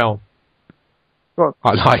Caucasian realm. What?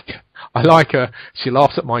 I like her. She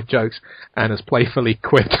laughs at my jokes and has playfully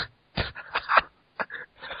quipped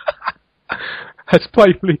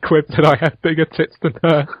that I have bigger tits than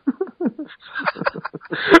her.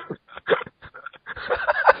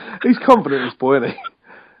 He's confident, this boy, isn't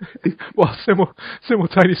he? While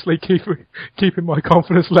simultaneously keeping my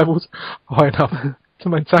confidence levels high enough to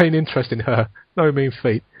maintain interest in her. No mean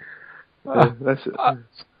feat. That's it.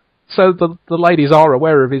 So the ladies are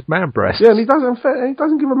aware of his man breasts. Yeah, and he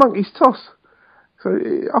doesn't give a monkey's toss. So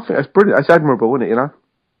I think that's brilliant. That's admirable, isn't it? You know.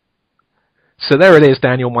 So there it is,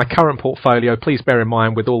 Daniel, my current portfolio. Please bear in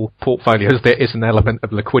mind, with all portfolios, there is an element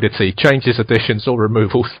of liquidity. Changes, additions, or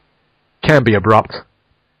removals can be abrupt.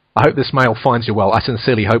 I hope this mail finds you well. I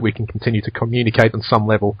sincerely hope we can continue to communicate on some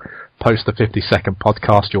level post the 50-second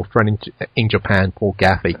podcast. Your friend in Japan, Paul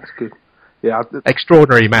Gaffey. That's good. Yeah,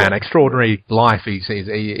 extraordinary man, extraordinary life.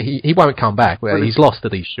 He won't come back. Well, he's lost to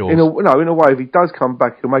these shores. In a way, if he does come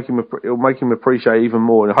back, it'll make him appreciate even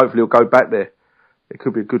more, and hopefully he'll go back there. It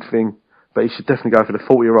could be a good thing. But he should definitely go for the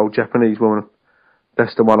 40-year-old Japanese woman.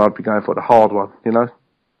 That's the one I'd be going for, the hard one, you know?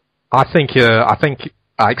 I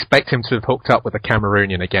expect him to have hooked up with a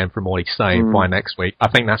Cameroonian again from what he's saying by next week. I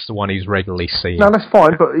think that's the one he's regularly seeing. No, that's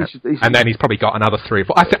fine, but he should... And then he's probably got another 3 or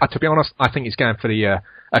 4. To be honest, I think he's going for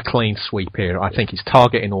a clean sweep here. I think he's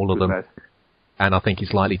targeting all of them. Lad. And I think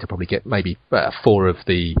he's likely to probably get maybe 4 of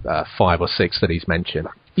the 5 or 6 that he's mentioned.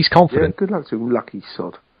 He's confident. Yeah, good luck to him, lucky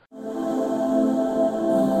sod.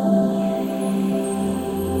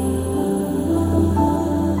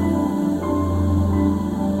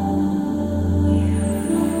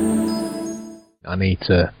 I need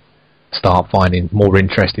to start finding more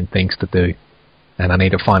interesting things to do, and I need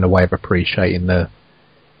to find a way of appreciating the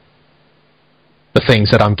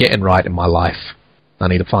things that I'm getting right in my life. I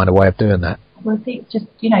need to find a way of doing that. Well, I think just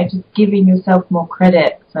giving yourself more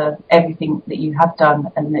credit for everything that you have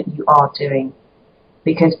done and that you are doing,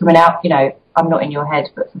 because from I'm not in your head,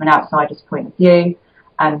 but from an outsider's point of view,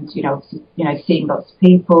 and obviously, seeing lots of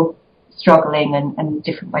people struggling and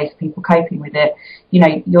different ways of people coping with it,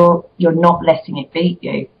 you're not letting it beat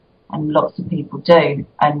you, and lots of people do,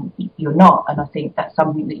 and you're not. And I think that's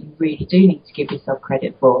something that you really do need to give yourself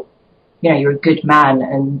credit for. You're a good man,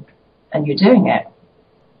 and you're doing it.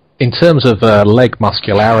 In terms of leg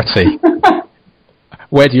muscularity,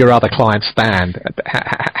 where do your other clients stand?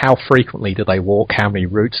 How frequently do they walk? How many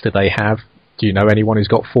routes do they have? Do you know anyone who's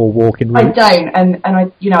got 4 walking routes? I don't, and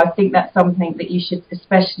I think that's something that you should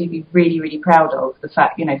especially be really, really proud of. The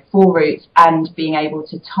fact, 4 routes and being able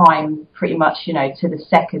to time pretty much, to the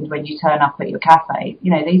second when you turn up at your cafe.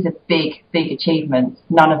 These are big, big achievements.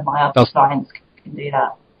 None of my other clients can do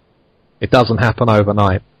that. It doesn't happen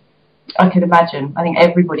overnight. I can imagine. I think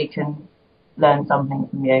everybody can learn something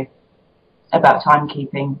from you about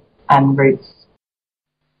timekeeping and routes.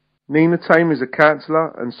 Nina Tame is a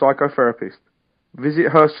counsellor and psychotherapist.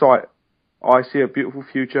 Visit her site,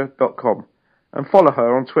 iseeabeautifulfuture.com, and follow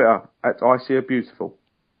her on Twitter at iseeabeautiful.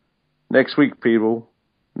 Next week, people.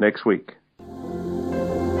 Next week.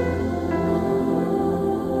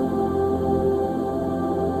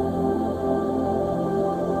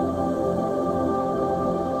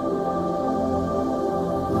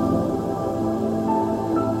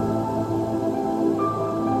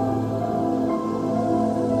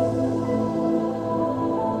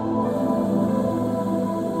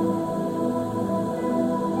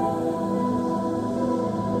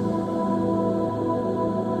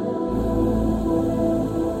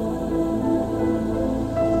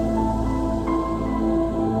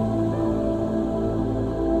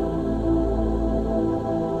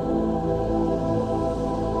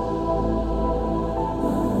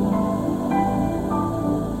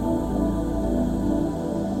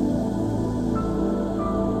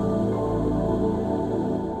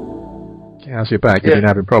 How's your back? You've been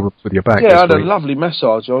having problems with your back. Yeah, I had week. a lovely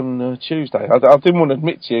massage on Tuesday. I didn't want to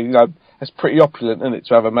admit to you, it's pretty opulent, isn't it,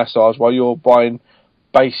 to have a massage while you're buying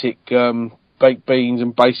basic baked beans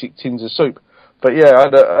and basic tins of soup. But yeah, I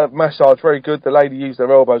had a massage, very good. The lady used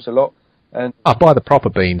her elbows a lot. And I buy the proper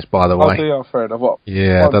beans, by the way. Oh, do you? Fair enough. What?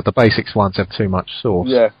 Yeah, the basics ones have too much sauce.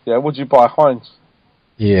 Yeah. What do you buy, Heinz?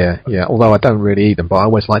 Yeah. Although I don't really eat them, but I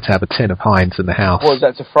always like to have a tin of Heinz in the house. What is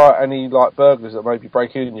that, to throw at any burglars that maybe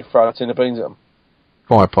break in and you throw a tin of beans at them?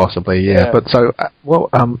 Quite possibly, yeah. But so,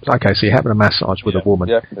 okay, so you're having a massage with a woman.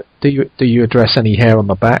 Yeah. Do you address any hair on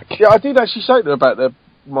the back? Yeah, I did actually say to her about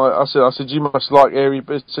I said, you must like hairy.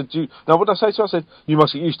 But what did I say to her? I said, you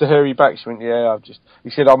must get used to hairy backs. She went, yeah, he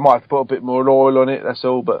said, I might have to put a bit more oil on it, that's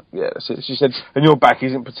all, but yeah, that's it. She said, and your back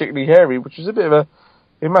isn't particularly hairy, which was a bit of a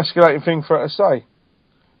emasculating thing for her to say.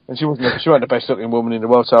 And she wasn't the best looking woman in the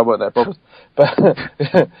world, so I wasn't that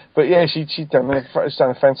bothered. But yeah, she's done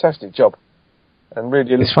a fantastic job. And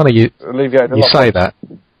really, it's funny you say that.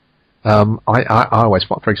 I always,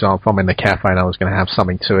 for example, if I'm in the cafe and I was going to have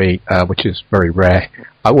something to eat, which is very rare,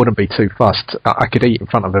 I wouldn't be too fussed. I could eat in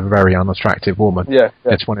front of a very unattractive woman. Yeah.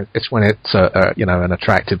 It's when it's an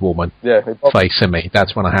attractive woman facing me.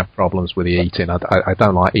 That's when I have problems with the eating. I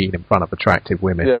don't like eating in front of attractive women. Yeah.